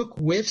took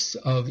whiffs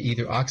of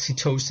either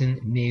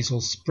oxytocin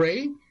nasal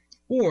spray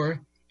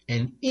or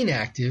an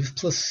inactive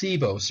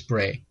placebo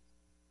spray.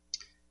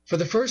 For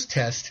the first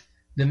test,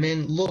 the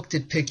men looked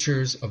at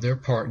pictures of their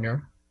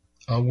partner,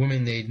 a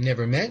woman they'd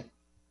never met,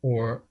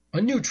 or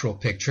a neutral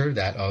picture,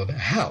 that of a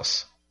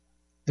house.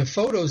 The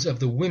photos of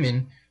the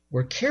women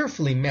were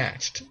carefully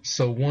matched,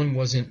 so one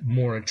wasn't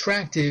more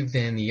attractive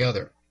than the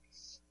other.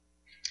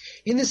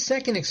 In the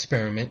second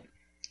experiment,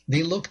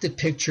 they looked at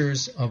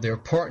pictures of their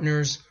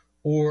partners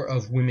or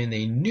of women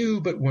they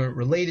knew but weren't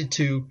related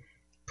to,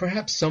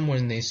 perhaps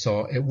someone they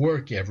saw at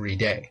work every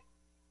day.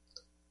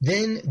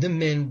 Then the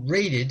men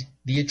rated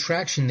the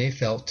attraction they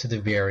felt to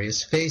the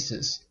various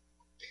faces.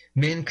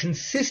 Men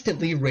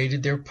consistently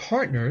rated their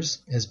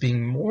partners as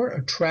being more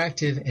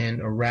attractive and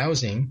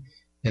arousing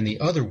than the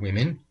other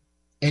women,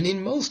 and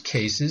in most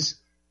cases,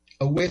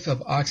 a whiff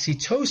of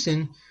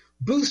oxytocin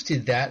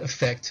boosted that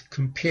effect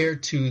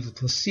compared to the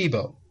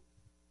placebo.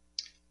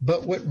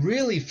 But what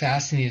really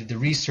fascinated the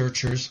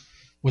researchers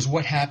was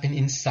what happened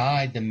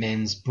inside the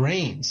men's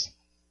brains.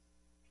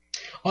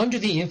 Under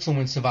the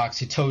influence of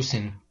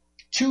oxytocin,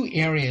 two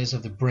areas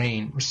of the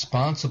brain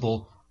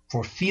responsible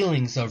for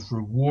feelings of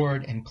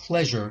reward and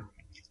pleasure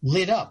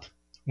lit up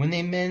when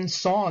the men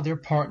saw their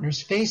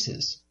partners'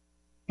 faces.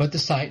 But the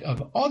sight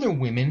of other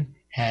women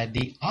had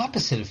the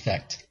opposite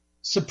effect,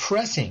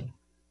 suppressing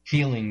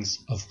feelings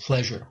of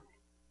pleasure.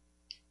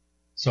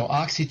 So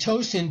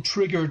oxytocin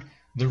triggered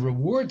the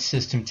reward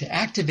system to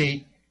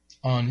activate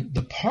on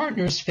the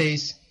partner's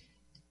face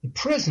the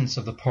presence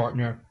of the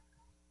partner,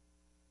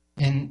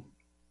 and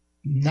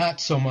not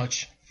so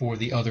much for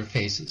the other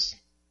faces.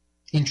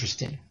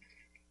 Interesting.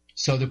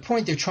 So the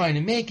point they're trying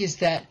to make is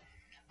that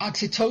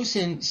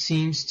oxytocin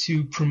seems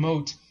to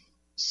promote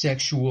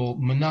sexual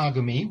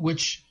monogamy,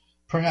 which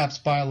perhaps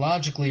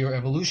biologically or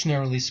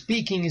evolutionarily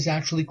speaking is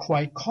actually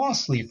quite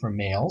costly for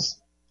males.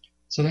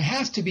 So there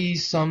has to be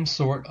some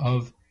sort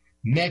of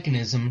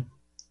mechanism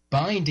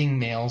binding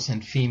males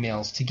and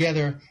females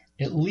together,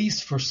 at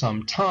least for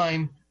some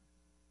time.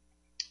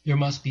 There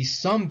must be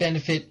some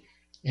benefit,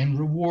 and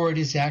reward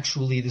is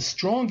actually the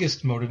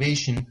strongest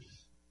motivation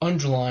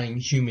underlying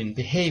human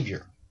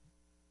behavior.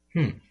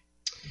 An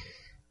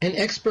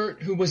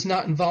expert who was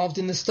not involved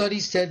in the study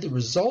said the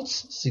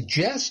results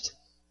suggest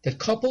that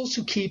couples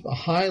who keep a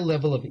high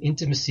level of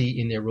intimacy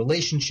in their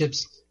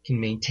relationships can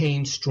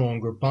maintain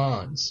stronger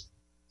bonds.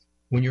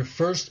 When you're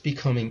first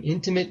becoming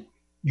intimate,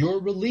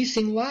 you're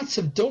releasing lots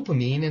of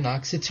dopamine and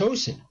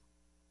oxytocin.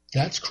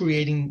 That's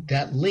creating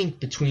that link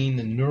between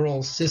the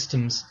neural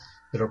systems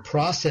that are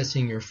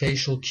processing your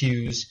facial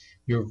cues,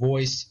 your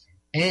voice,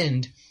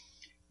 and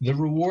the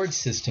reward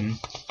system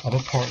of a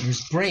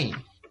partner's brain.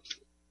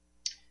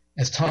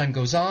 As time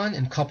goes on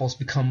and couples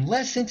become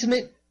less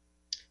intimate,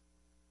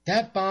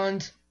 that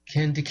bond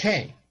can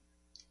decay.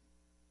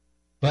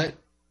 But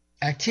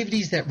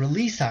activities that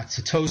release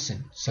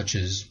oxytocin, such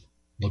as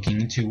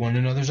looking into one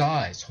another's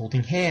eyes,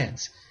 holding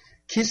hands,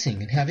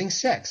 kissing, and having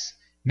sex,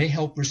 may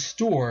help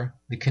restore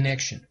the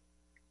connection.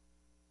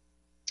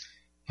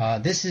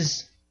 This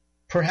is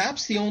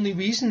perhaps the only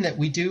reason that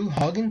we do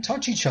hug and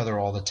touch each other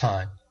all the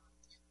time.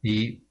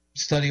 The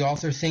study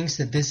author thinks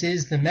that this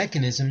is the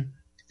mechanism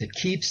that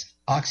keeps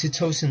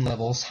oxytocin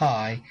levels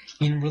high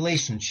in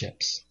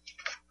relationships.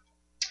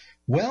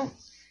 Well,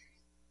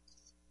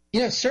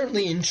 it's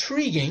certainly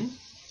intriguing,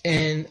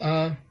 and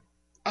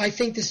I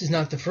think this is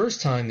not the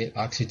first time that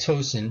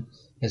oxytocin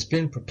has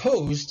been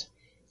proposed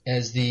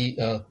as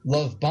the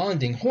love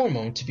bonding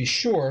hormone, to be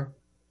sure.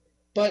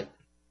 But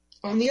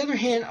on the other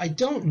hand, I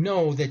don't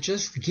know that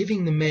just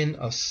giving the men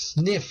a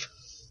sniff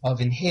of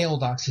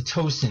inhaled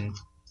oxytocin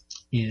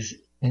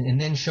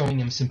and then showing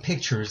them some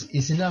pictures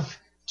is enough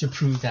to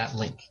prove that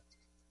link.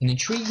 An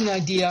intriguing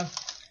idea,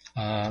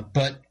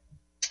 but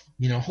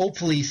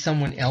hopefully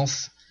someone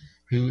else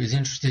who is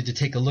interested to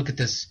take a look at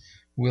this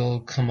will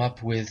come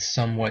up with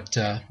somewhat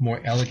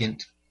more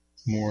elegant,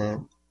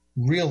 more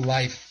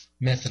real-life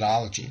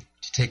methodology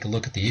to take a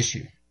look at the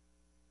issue.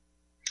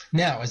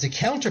 Now, as a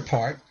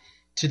counterpart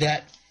to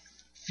that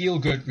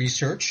feel-good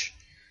research,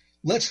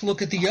 let's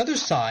look at the other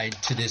side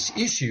to this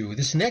issue.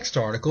 This next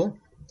article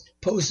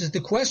poses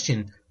the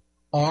question,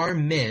 are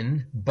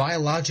men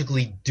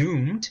biologically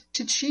doomed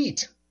to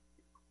cheat?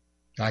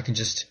 I can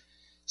just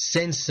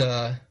sense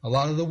a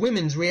lot of the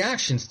women's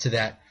reactions to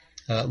that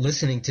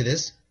listening to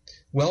this.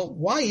 Well,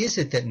 why is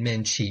it that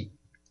men cheat?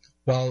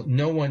 While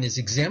no one is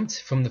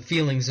exempt from the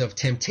feelings of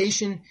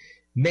temptation,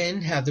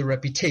 men have the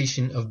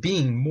reputation of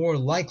being more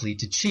likely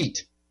to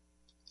cheat.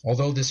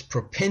 Although this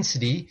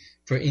propensity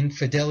for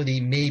infidelity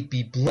may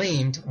be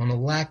blamed on a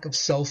lack of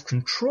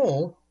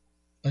self-control,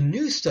 a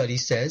new study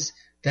says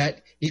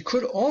that it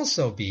could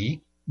also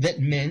be that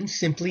men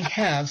simply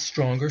have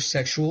stronger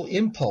sexual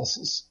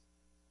impulses.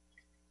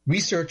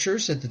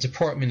 Researchers at the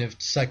Department of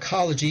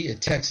Psychology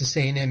at Texas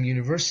A&M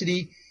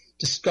University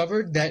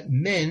discovered that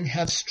men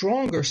have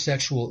stronger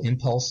sexual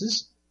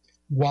impulses,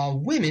 while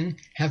women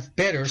have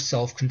better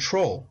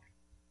self-control.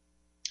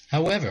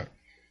 However,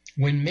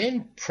 when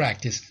men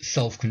practiced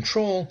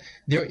self-control,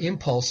 their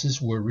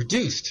impulses were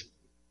reduced.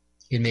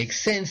 It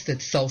makes sense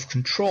that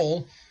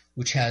self-control,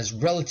 which has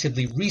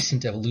relatively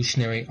recent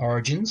evolutionary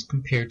origins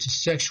compared to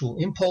sexual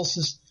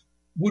impulses,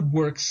 would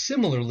work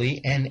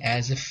similarly and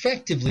as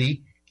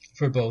effectively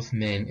for both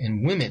men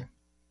and women.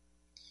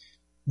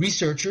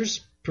 Researchers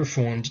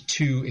performed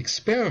 2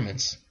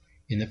 experiments.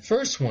 In the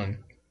first one,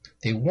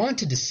 they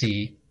wanted to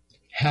see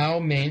how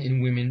men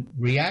and women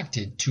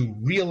reacted to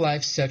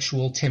real-life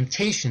sexual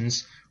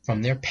temptations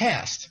from their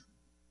past.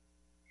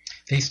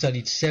 They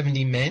studied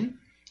 70 men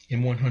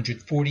and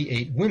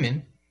 148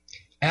 women,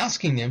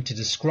 asking them to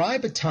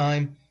describe a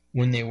time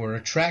when they were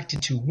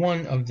attracted to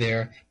one of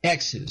their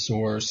exes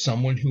or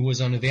someone who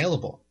was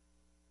unavailable.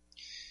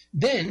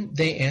 Then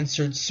they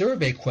answered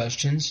survey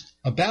questions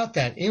about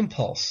that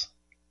impulse,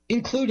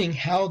 including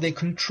how they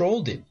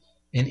controlled it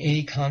and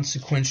any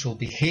consequential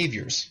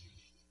behaviors.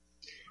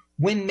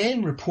 When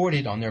men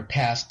reported on their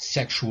past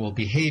sexual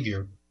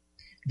behavior,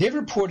 they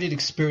reported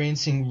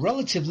experiencing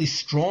relatively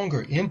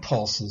stronger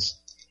impulses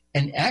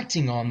and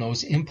acting on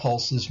those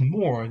impulses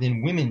more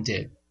than women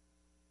did.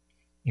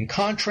 In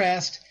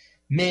contrast,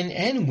 men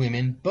and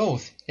women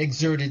both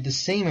exerted the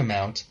same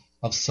amount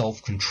of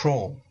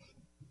self-control.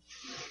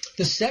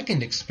 The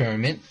second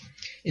experiment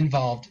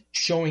involved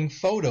showing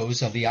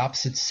photos of the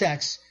opposite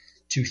sex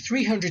to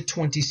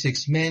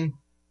 326 men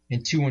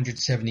and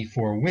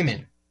 274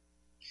 women.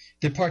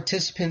 The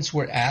participants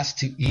were asked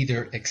to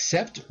either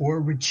accept or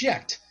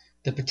reject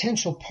the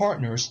potential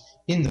partners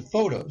in the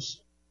photos.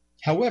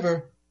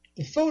 However,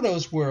 the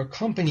photos were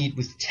accompanied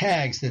with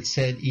tags that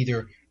said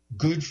either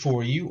good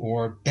for you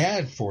or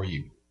bad for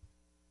you.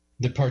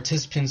 The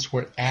participants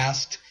were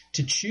asked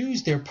to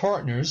choose their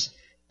partners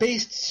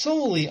based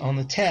solely on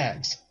the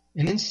tags,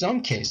 and in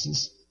some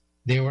cases,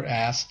 they were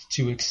asked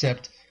to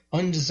accept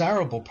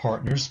undesirable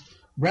partners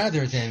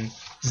rather than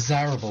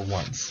desirable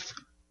ones.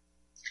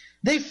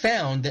 They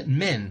found that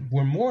men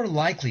were more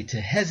likely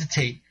to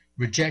hesitate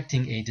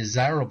rejecting a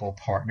desirable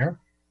partner,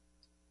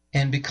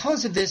 and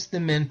because of this, the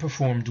men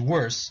performed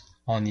worse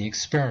on the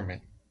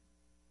experiment,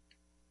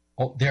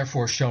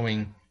 therefore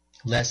showing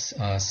less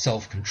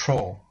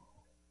self-control.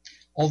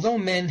 Although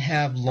men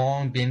have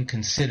long been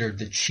considered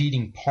the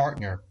cheating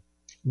partner,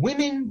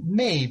 women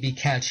may be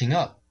catching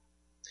up.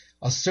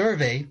 A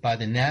survey by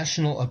the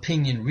National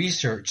Opinion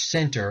Research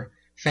Center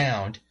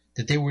found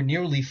that they were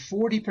nearly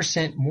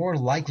 40% more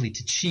likely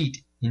to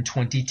cheat in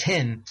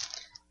 2010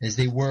 as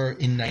they were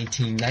in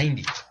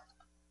 1990.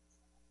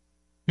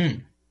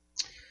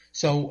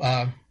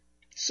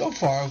 So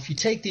far, if you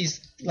take these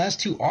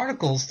last 2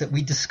 articles that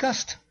we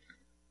discussed,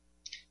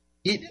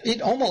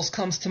 it almost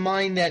comes to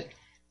mind that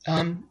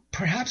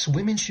perhaps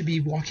women should be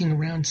walking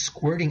around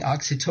squirting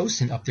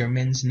oxytocin up their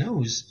men's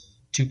nose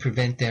to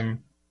prevent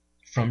them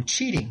from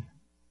cheating.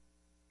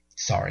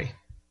 Sorry,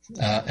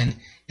 an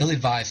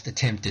ill-advised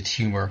attempt at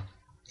humor.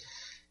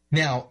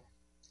 Now,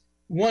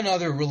 one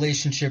other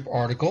relationship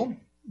article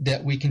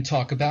that we can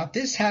talk about,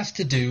 this has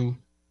to do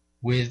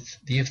with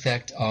the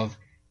effect of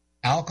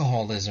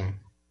alcoholism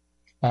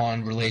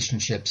on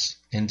relationships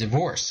and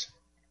divorce.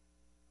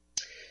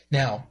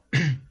 Now,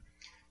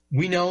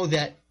 we know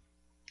that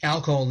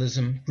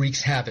alcoholism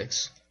wreaks havoc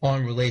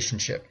on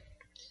relationship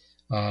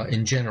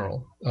in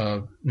general,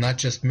 not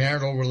just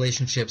marital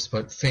relationships,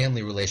 but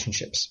family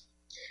relationships.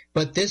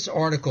 But this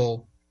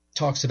article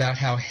talks about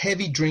how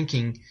heavy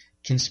drinking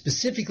can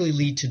specifically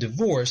lead to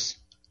divorce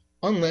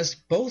unless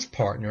both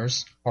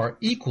partners are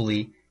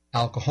equally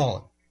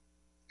alcoholic.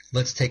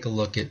 Let's take a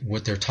look at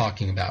what they're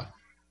talking about.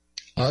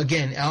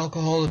 Again,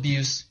 alcohol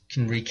abuse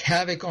can wreak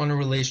havoc on a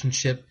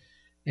relationship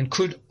and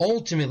could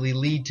ultimately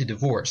lead to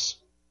divorce.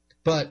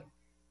 But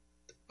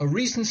a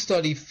recent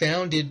study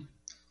funded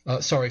by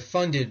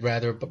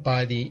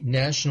the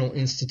National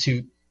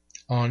Institute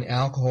on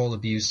Alcohol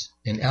Abuse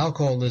and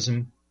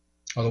Alcoholism,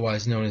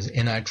 otherwise known as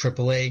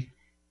NIAAA,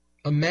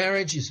 a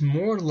marriage is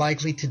more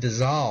likely to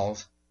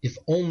dissolve if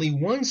only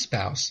one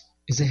spouse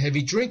is a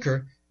heavy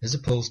drinker as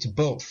opposed to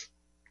both.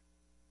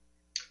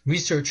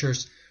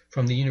 Researchers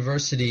from the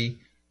University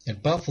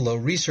at Buffalo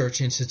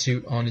Research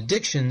Institute on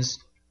Addictions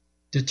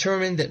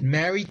determined that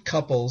married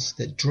couples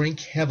that drink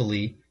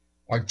heavily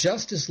are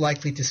just as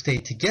likely to stay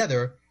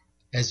together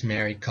as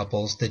married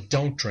couples that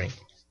don't drink.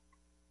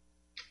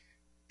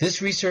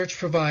 This research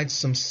provides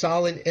some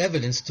solid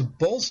evidence to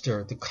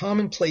bolster the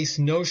commonplace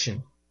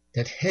notion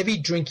that heavy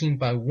drinking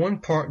by one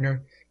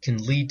partner can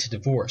lead to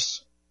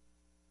divorce.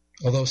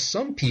 Although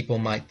some people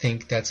might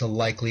think that's a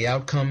likely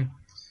outcome,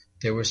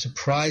 there was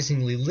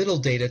surprisingly little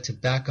data to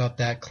back up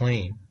that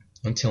claim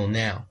until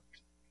now.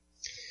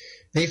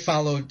 They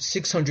followed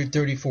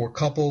 634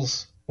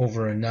 couples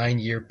over a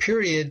 9-year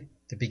period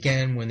that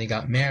began when they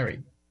got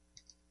married.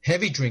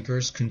 Heavy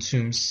drinkers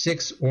consumed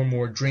 6 or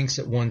more drinks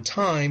at one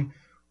time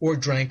or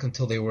drank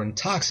until they were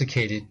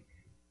intoxicated.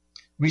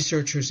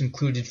 Researchers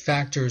included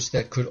factors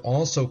that could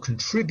also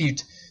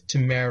contribute to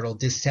marital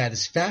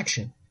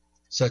dissatisfaction,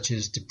 such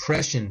as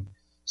depression,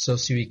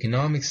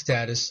 socioeconomic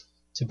status,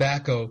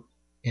 tobacco,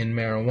 and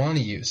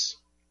marijuana use.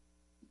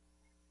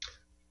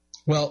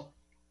 Well,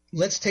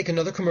 let's take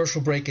another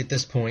commercial break at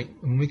this point.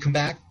 When we come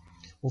back,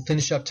 we'll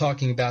finish up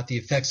talking about the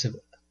effects of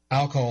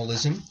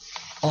alcoholism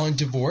on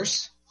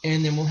divorce,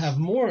 and then we'll have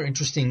more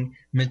interesting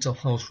mental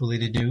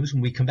health-related news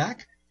when we come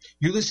back.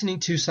 You're listening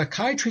to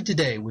Psychiatry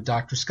Today with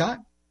Dr. Scott.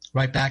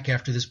 Right back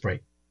after this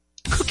break.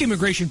 Cook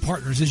Immigration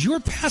Partners is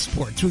your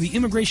passport through the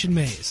immigration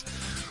maze.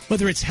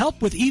 Whether it's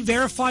help with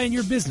E-Verify in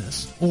your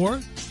business, or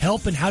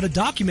help in how to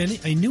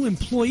document a new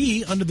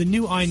employee under the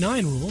new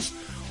I-9 rules,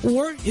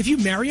 or if you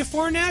marry a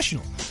foreign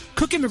national,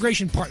 Cook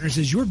Immigration Partners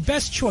is your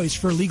best choice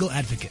for a legal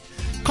advocate.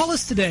 Call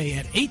us today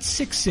at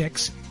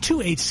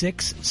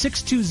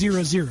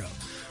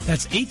 866-286-6200.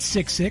 That's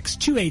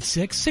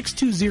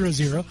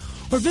 866-286-6200,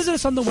 or visit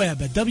us on the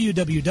web at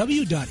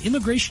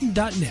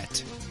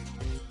www.immigration.net.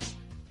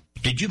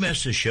 Did you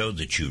miss a show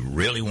that you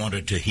really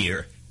wanted to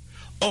hear?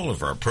 All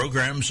of our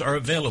programs are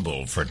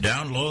available for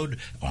download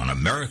on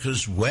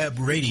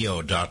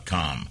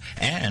americaswebradio.com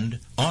and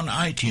on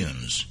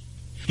iTunes.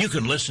 You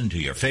can listen to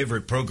your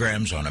favorite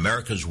programs on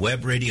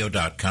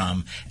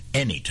americaswebradio.com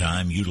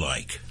anytime you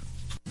like.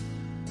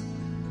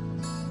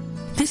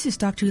 This is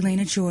Dr.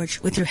 Elena George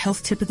with your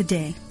health tip of the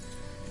day.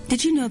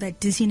 Did you know that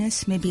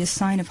dizziness may be a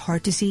sign of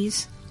heart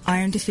disease,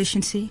 iron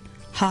deficiency,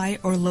 high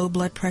or low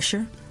blood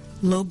pressure,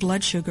 low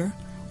blood sugar,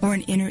 or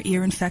an inner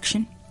ear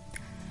infection?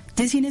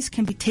 Dizziness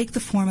can take the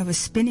form of a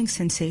spinning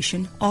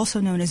sensation, also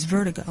known as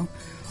vertigo,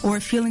 or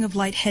a feeling of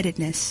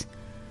lightheadedness.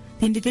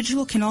 The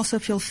individual can also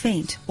feel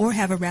faint or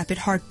have a rapid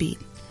heartbeat.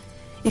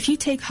 If you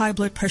take high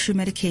blood pressure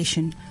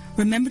medication,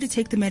 remember to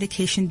take the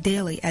medication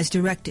daily as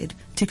directed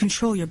to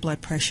control your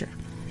blood pressure.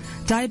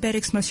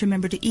 Diabetics must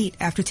remember to eat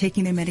after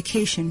taking their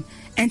medication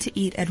and to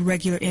eat at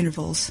regular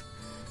intervals.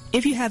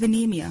 If you have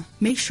anemia,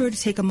 make sure to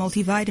take a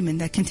multivitamin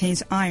that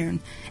contains iron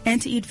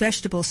and to eat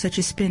vegetables such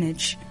as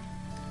spinach.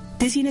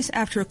 Dizziness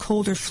after a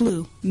cold or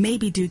flu may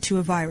be due to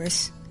a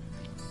virus.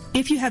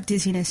 If you have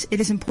dizziness, it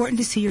is important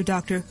to see your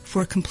doctor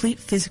for a complete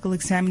physical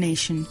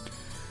examination.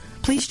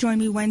 Please join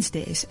me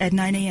Wednesdays at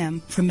 9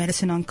 a.m. for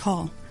Medicine on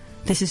Call.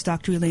 This is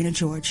Dr. Elena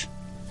George.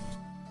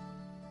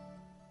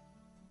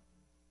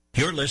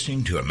 You're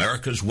listening to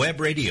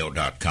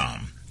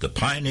americaswebradio.com, the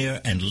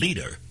pioneer and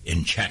leader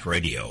in chat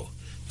radio.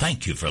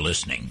 Thank you for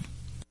listening.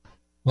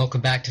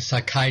 Welcome back to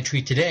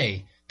Psychiatry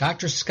Today.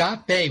 Dr.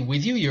 Scott Bay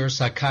with you, your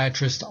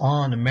psychiatrist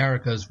on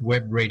America's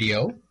Web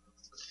Radio.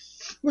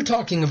 We're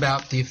talking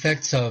about the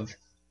effects of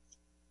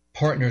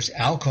partners'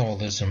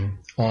 alcoholism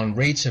on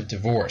rates of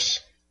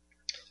divorce.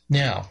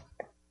 Now,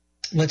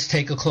 let's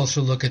take a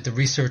closer look at the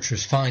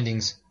researchers'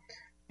 findings.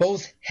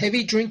 Both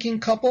heavy drinking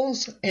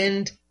couples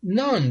and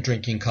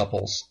non-drinking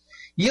couples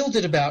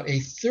yielded about a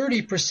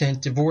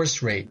 30%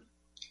 divorce rate.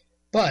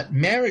 But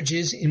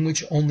marriages in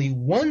which only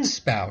one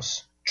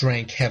spouse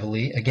drank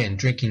heavily, again,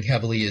 drinking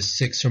heavily is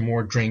 6 or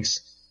more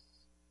drinks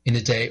in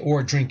a day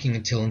or drinking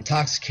until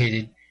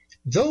intoxicated,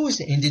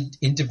 those ended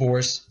in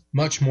divorce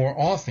much more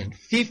often,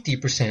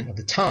 50% of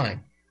the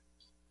time.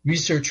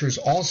 Researchers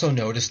also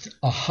noticed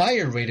a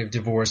higher rate of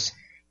divorce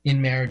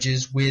in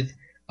marriages with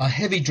a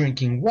heavy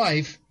drinking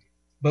wife,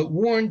 but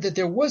warned that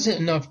there wasn't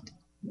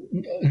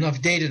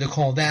enough data to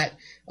call that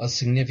a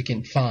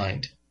significant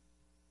find.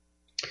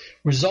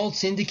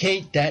 Results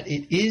indicate that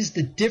it is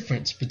the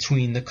difference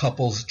between the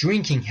couple's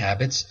drinking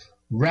habits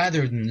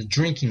rather than the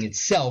drinking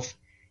itself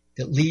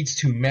that leads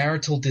to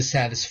marital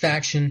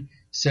dissatisfaction,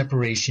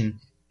 separation,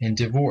 and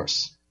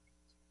divorce.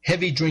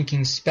 Heavy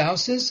drinking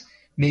spouses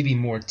may be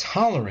more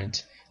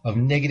tolerant of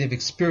negative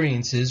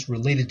experiences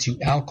related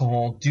to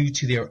alcohol due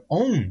to their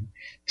own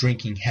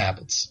drinking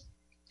habits.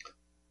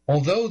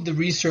 Although the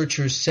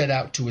researchers set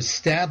out to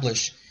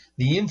establish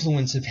the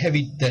influence of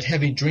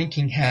heavy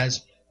drinking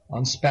has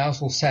on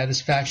spousal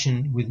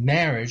satisfaction with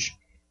marriage,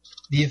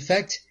 the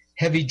effect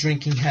heavy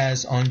drinking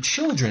has on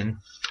children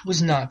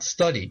was not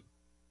studied.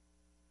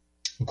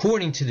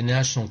 According to the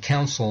National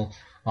Council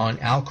on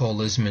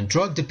Alcoholism and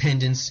Drug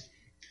Dependence,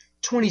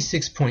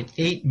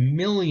 26.8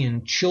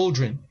 million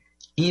children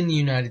in the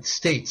United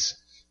States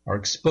are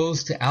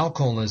exposed to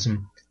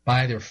alcoholism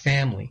by their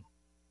family,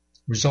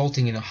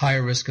 resulting in a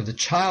higher risk of the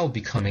child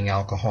becoming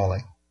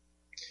alcoholic.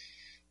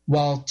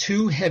 While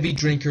two heavy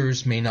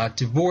drinkers may not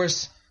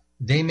divorce,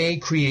 they may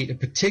create a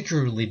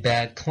particularly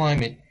bad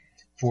climate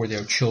for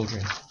their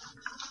children.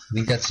 I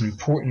think that's an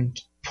important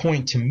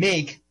point to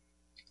make.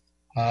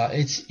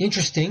 It's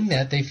interesting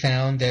that they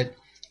found that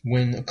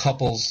when a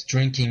couple's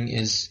drinking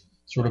is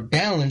sort of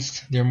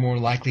balanced, they're more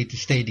likely to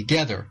stay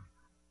together.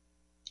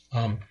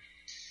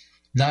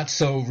 Not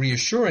so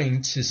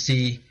reassuring to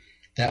see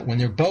that when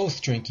they're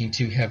both drinking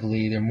too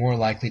heavily, they're more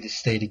likely to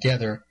stay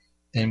together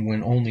than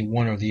when only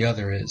one or the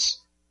other is.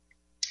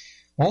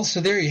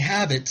 Also, there you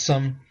have it,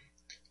 some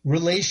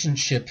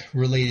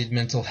relationship-related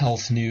mental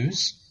health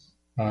news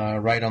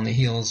right on the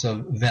heels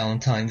of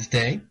Valentine's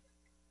Day.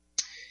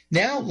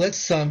 Now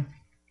let's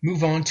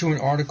move on to an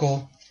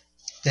article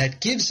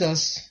that gives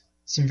us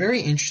some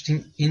very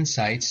interesting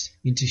insights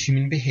into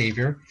human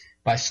behavior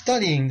by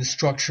studying the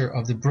structure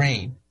of the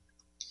brain.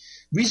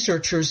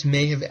 Researchers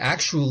may have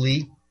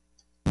actually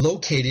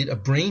located a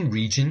brain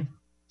region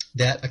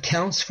that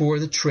accounts for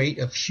the trait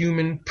of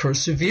human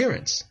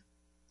perseverance.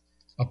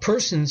 A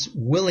person's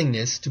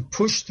willingness to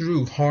push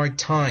through hard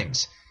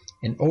times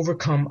and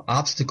overcome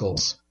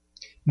obstacles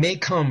may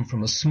come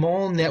from a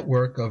small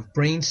network of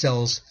brain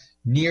cells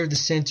near the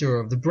center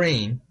of the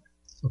brain,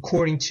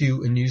 according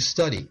to a new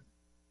study.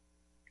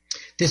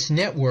 This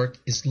network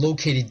is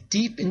located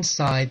deep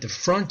inside the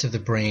front of the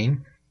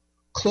brain,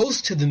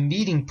 close to the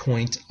meeting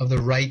point of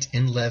the right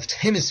and left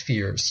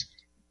hemispheres.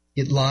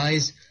 It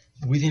lies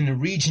within a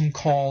region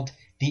called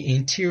the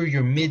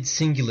anterior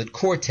mid-cingulate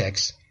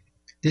cortex.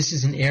 This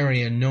is an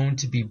area known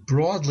to be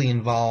broadly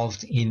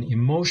involved in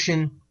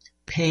emotion,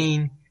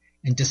 pain,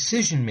 and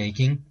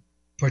decision-making,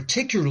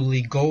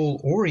 particularly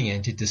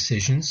goal-oriented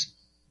decisions,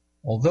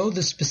 although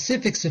the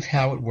specifics of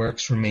how it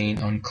works remain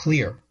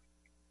unclear.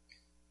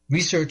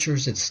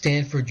 Researchers at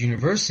Stanford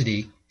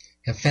University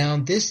have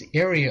found this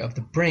area of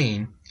the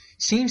brain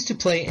seems to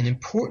play an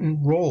important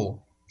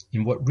role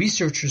in what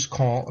researchers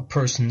call a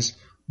person's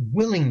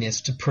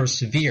willingness to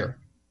persevere,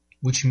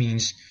 which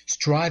means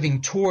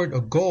striving toward a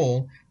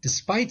goal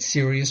despite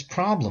serious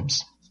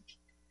problems.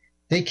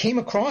 They came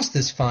across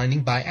this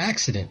finding by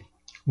accident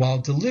while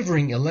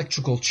delivering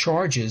electrical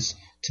charges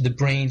to the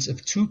brains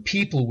of two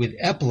people with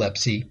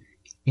epilepsy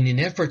in an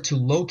effort to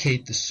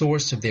locate the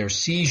source of their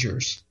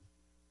seizures.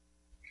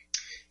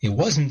 It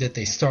wasn't that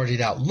they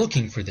started out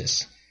looking for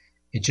this.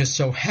 It just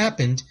so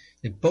happened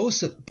that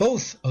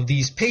both of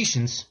these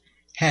patients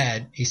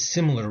had a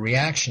similar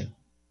reaction.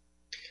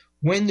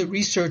 When the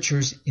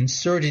researchers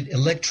inserted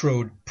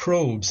electrode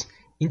probes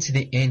into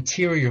the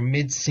anterior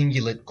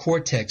mid-cingulate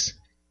cortex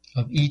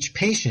of each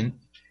patient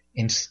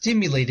and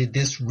stimulated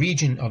this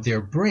region of their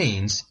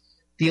brains,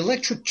 the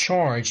electric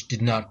charge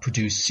did not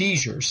produce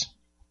seizures,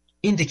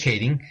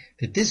 indicating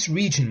that this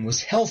region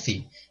was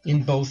healthy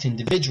in both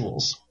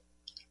individuals.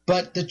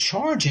 But the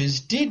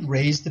charges did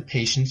raise the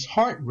patient's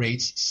heart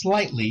rates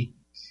slightly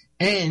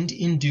and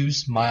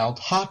induce mild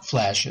hot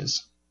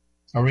flashes,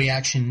 a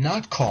reaction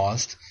not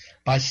caused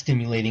by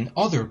stimulating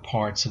other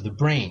parts of the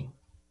brain.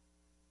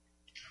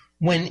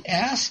 When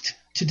asked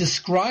to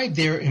describe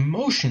their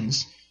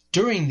emotions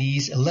during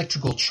these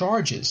electrical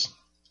charges,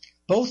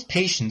 both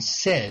patients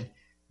said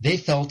they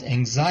felt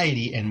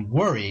anxiety and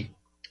worry,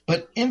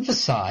 but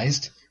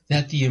emphasized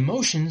that the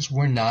emotions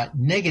were not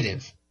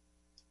negative.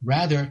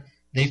 Rather,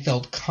 they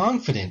felt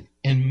confident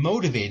and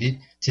motivated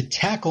to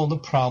tackle the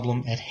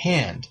problem at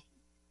hand.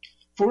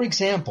 For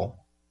example,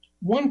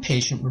 one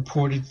patient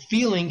reported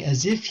feeling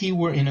as if he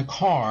were in a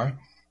car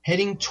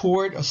heading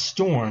toward a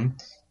storm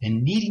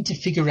and needing to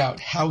figure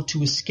out how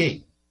to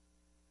escape.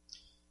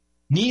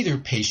 Neither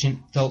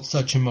patient felt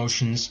such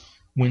emotions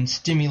when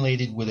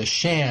stimulated with a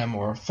sham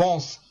or a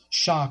false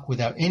shock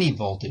without any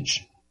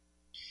voltage.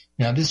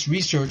 Now, this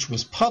research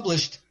was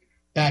published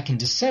back in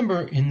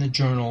December in the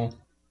journal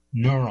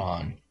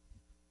Neuron.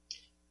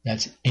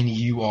 That's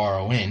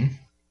Neuron.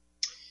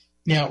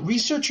 Now,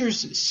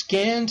 researchers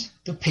scanned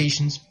the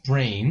patient's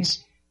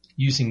brains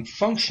using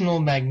functional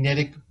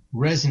magnetic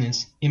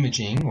resonance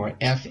imaging, or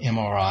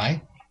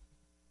fMRI.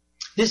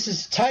 This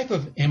is a type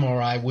of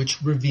MRI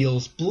which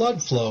reveals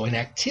blood flow and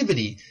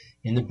activity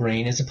in the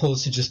brain, as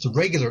opposed to just a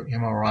regular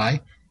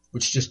MRI,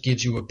 which just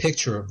gives you a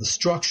picture of the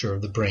structure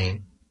of the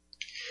brain.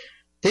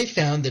 They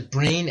found that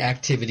brain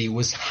activity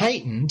was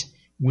heightened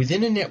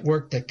within a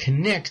network that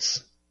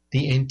connects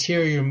the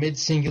anterior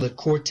mid-cingulate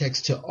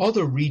cortex to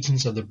other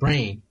regions of the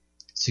brain,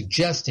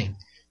 suggesting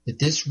that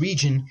this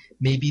region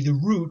may be the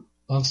root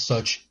of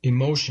such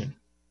emotion.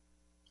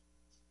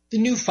 The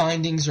new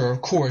findings are,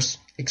 of course,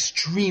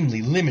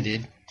 extremely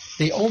limited.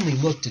 They only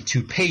looked at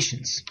 2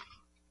 patients.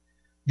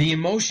 The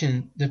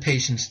emotion the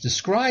patients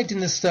described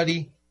in the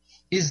study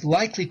is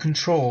likely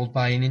controlled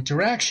by an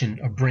interaction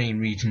of brain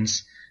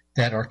regions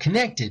that are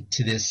connected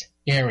to this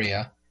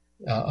area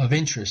of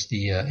interest,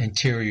 the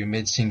anterior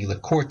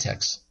mid-cingulate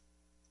cortex.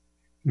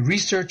 The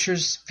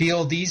researchers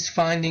feel these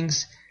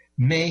findings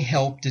may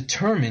help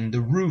determine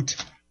the root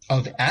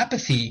of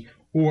apathy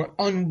or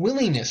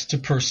unwillingness to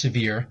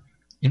persevere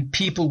in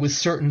people with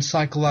certain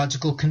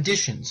psychological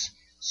conditions,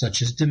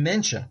 such as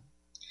dementia,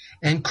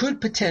 and could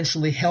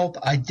potentially help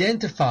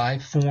identify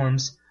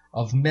forms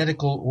of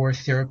medical or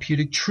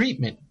therapeutic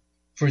treatment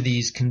for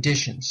these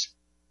conditions.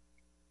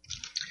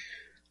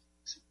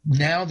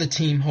 Now the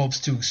team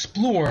hopes to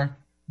explore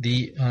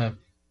the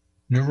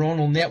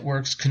neuronal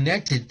networks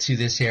connected to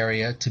this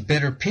area to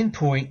better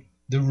pinpoint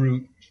the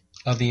root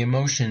of the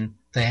emotion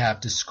they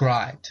have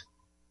described.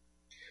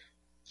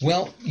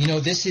 Well,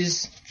 this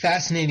is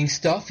fascinating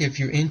stuff if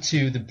you're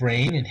into the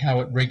brain and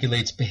how it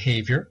regulates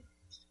behavior,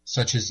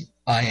 such as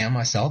I am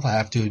myself, I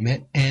have to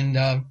admit.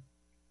 And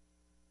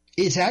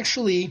it's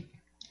actually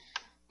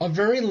a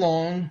very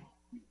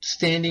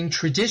long-standing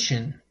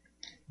tradition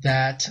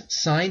that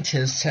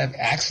scientists have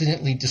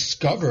accidentally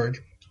discovered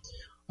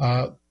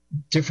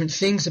different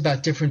things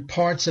about different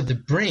parts of the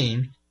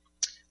brain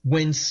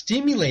when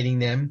stimulating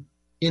them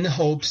in the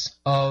hopes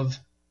of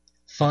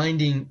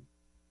finding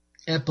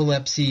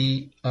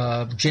epilepsy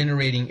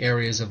generating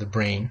areas of the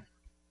brain.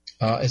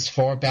 As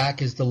far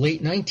back as the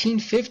late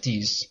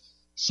 1950s,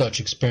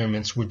 such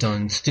experiments were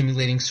done.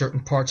 Stimulating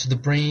certain parts of the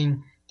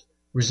brain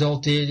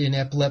resulted in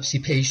epilepsy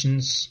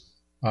patients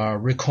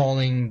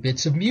recalling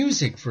bits of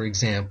music, for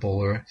example,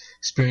 or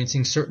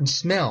experiencing certain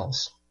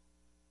smells.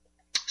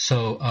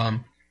 So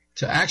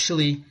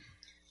actually,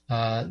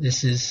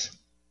 this is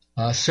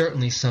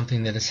certainly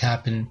something that has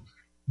happened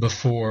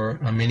before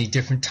many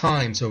different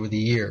times over the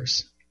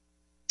years.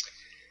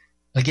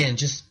 Again,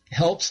 just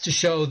helps to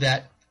show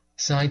that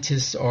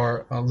scientists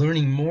are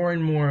learning more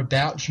and more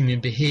about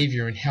human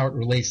behavior and how it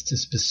relates to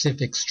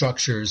specific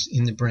structures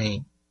in the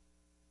brain.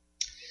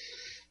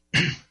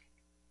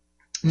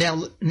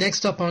 Now,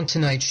 next up on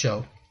tonight's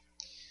show,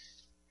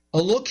 a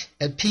look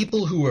at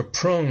people who are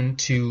prone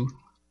to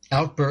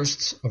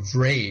outbursts of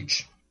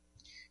rage.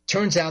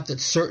 Turns out that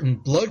certain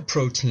blood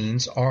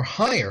proteins are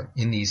higher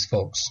in these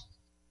folks.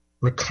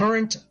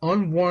 Recurrent,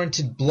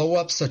 unwarranted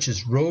blow-ups such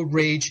as road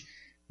rage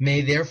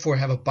may therefore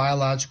have a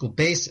biological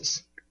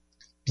basis.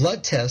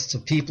 Blood tests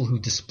of people who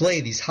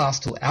display these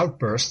hostile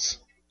outbursts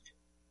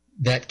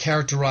that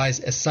characterize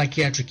a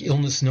psychiatric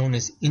illness known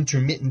as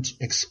intermittent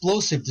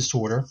explosive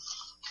disorder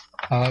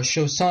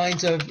show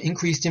signs of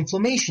increased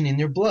inflammation in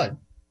their blood.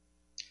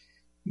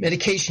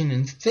 Medication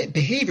and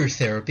behavior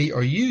therapy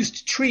are used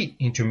to treat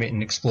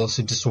intermittent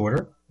explosive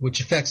disorder,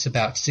 which affects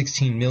about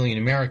 16 million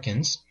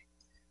Americans,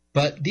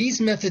 but these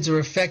methods are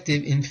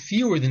effective in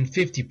fewer than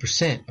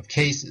 50% of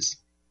cases.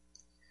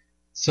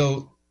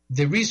 So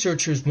the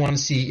researchers want to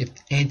see if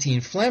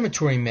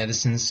anti-inflammatory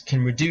medicines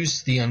can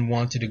reduce the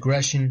unwanted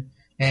aggression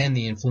and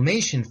the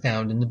inflammation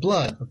found in the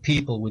blood of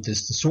people with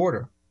this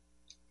disorder.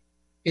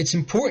 It's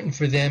important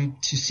for them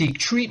to seek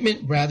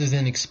treatment rather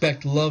than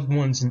expect loved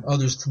ones and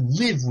others to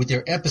live with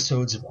their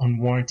episodes of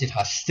unwarranted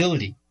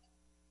hostility.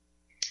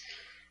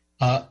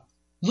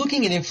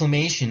 Looking at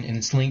inflammation and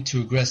its link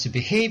to aggressive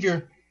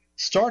behavior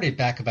started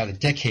back about a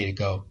decade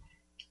ago.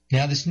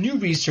 Now, this new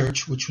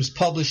research, which was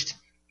published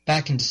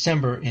back in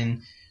December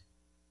in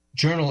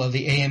Journal of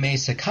the AMA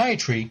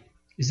Psychiatry,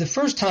 is the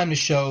first time to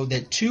show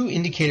that 2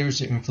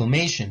 indicators of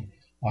inflammation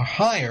are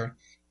higher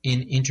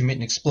in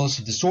intermittent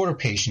explosive disorder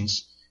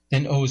patients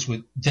than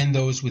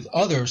those with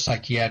other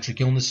psychiatric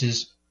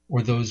illnesses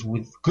or those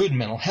with good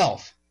mental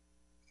health.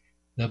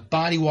 The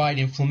body-wide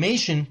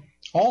inflammation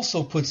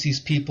also puts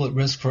these people at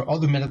risk for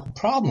other medical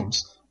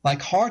problems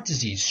like heart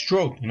disease,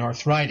 stroke, and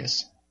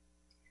arthritis.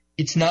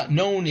 It's not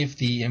known if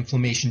the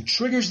inflammation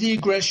triggers the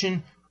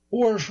aggression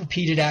or if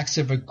repeated acts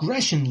of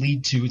aggression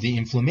lead to the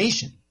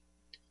inflammation.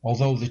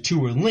 Although the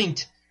 2 are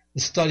linked,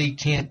 the study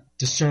can't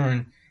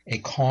discern a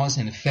cause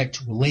and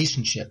effect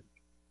relationship.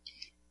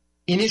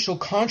 Initial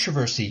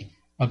controversy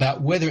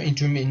about whether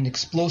intermittent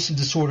explosive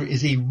disorder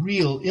is a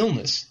real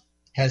illness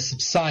has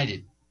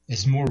subsided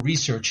as more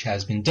research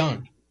has been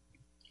done.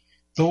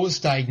 Those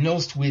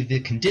diagnosed with the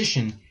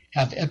condition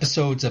have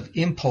episodes of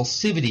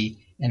impulsivity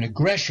and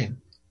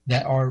aggression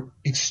that are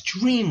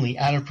extremely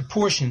out of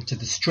proportion to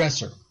the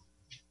stressor.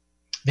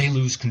 They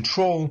lose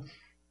control,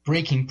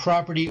 breaking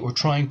property or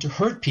trying to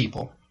hurt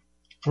people.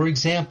 For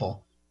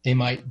example, they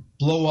might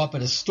blow up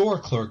at a store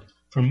clerk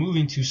for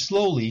moving too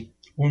slowly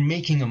or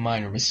making a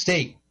minor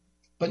mistake,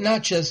 but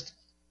not just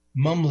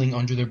mumbling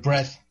under their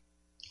breath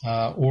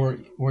or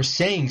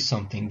saying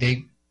something.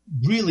 They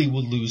really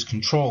would lose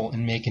control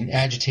and make an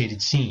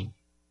agitated scene.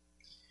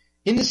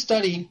 In the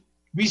study,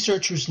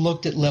 researchers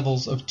looked at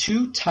levels of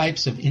two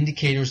types of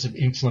indicators of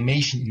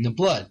inflammation in the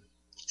blood,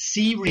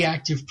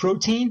 C-reactive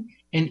protein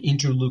and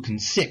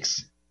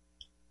interleukin-6.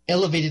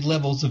 Elevated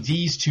levels of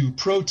these two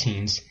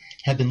proteins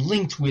have been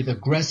linked with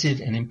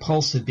aggressive and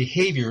impulsive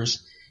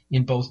behaviors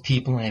in both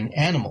people and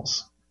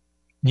animals.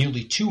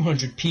 Nearly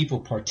 200 people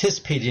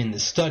participated in the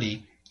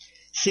study.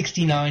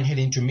 69 had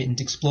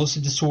intermittent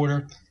explosive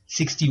disorder,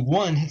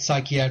 61 had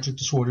psychiatric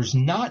disorders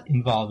not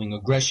involving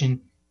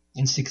aggression,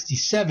 and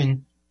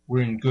 67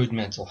 were in good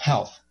mental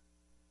health.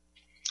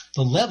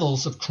 The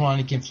levels of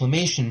chronic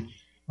inflammation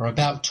are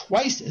about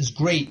twice as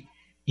great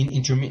in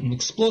intermittent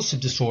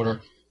explosive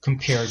disorder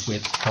compared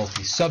with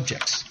healthy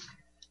subjects.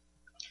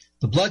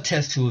 The blood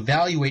test to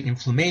evaluate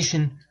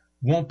inflammation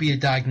won't be a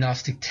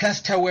diagnostic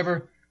test,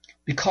 however,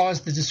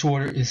 because the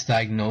disorder is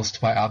diagnosed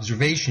by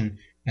observation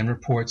and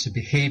reports of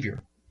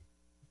behavior.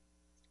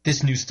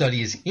 This new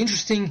study is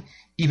interesting,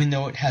 even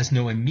though it has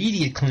no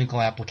immediate clinical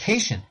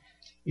application.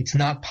 It's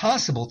not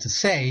possible to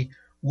say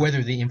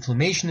whether the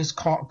inflammation is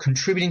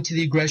contributing to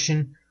the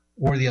aggression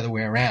or the other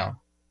way around.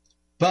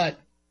 But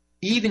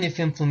even if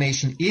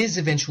inflammation is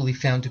eventually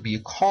found to be a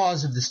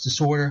cause of this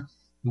disorder,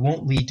 it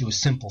won't lead to a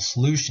simple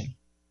solution.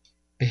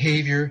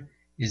 Behavior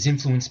is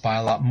influenced by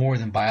a lot more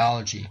than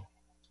biology,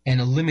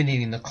 and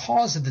eliminating the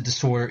cause of the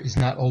disorder is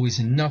not always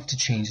enough to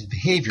change the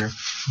behavior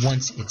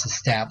once it's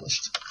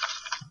established.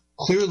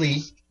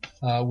 Clearly,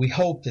 we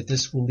hope that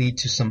this will lead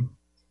to some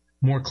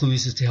more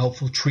clues as to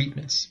helpful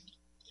treatments.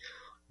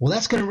 Well,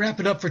 that's going to wrap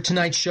it up for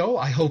tonight's show.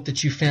 I hope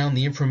that you found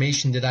the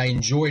information that I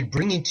enjoyed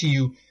bringing to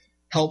you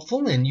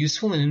helpful and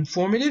useful and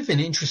informative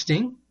and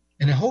interesting.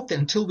 And I hope that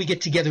until we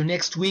get together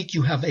next week,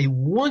 you have a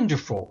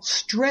wonderful,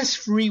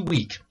 stress-free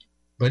week.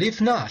 But if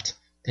not,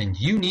 then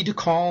you need to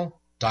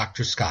call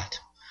Dr. Scott.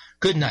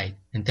 Good night,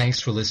 and thanks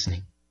for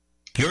listening.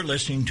 You're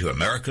listening to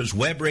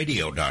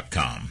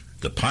AmericasWebRadio.com,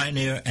 the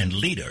pioneer and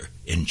leader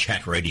in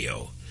chat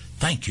radio.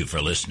 Thank you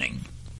for listening.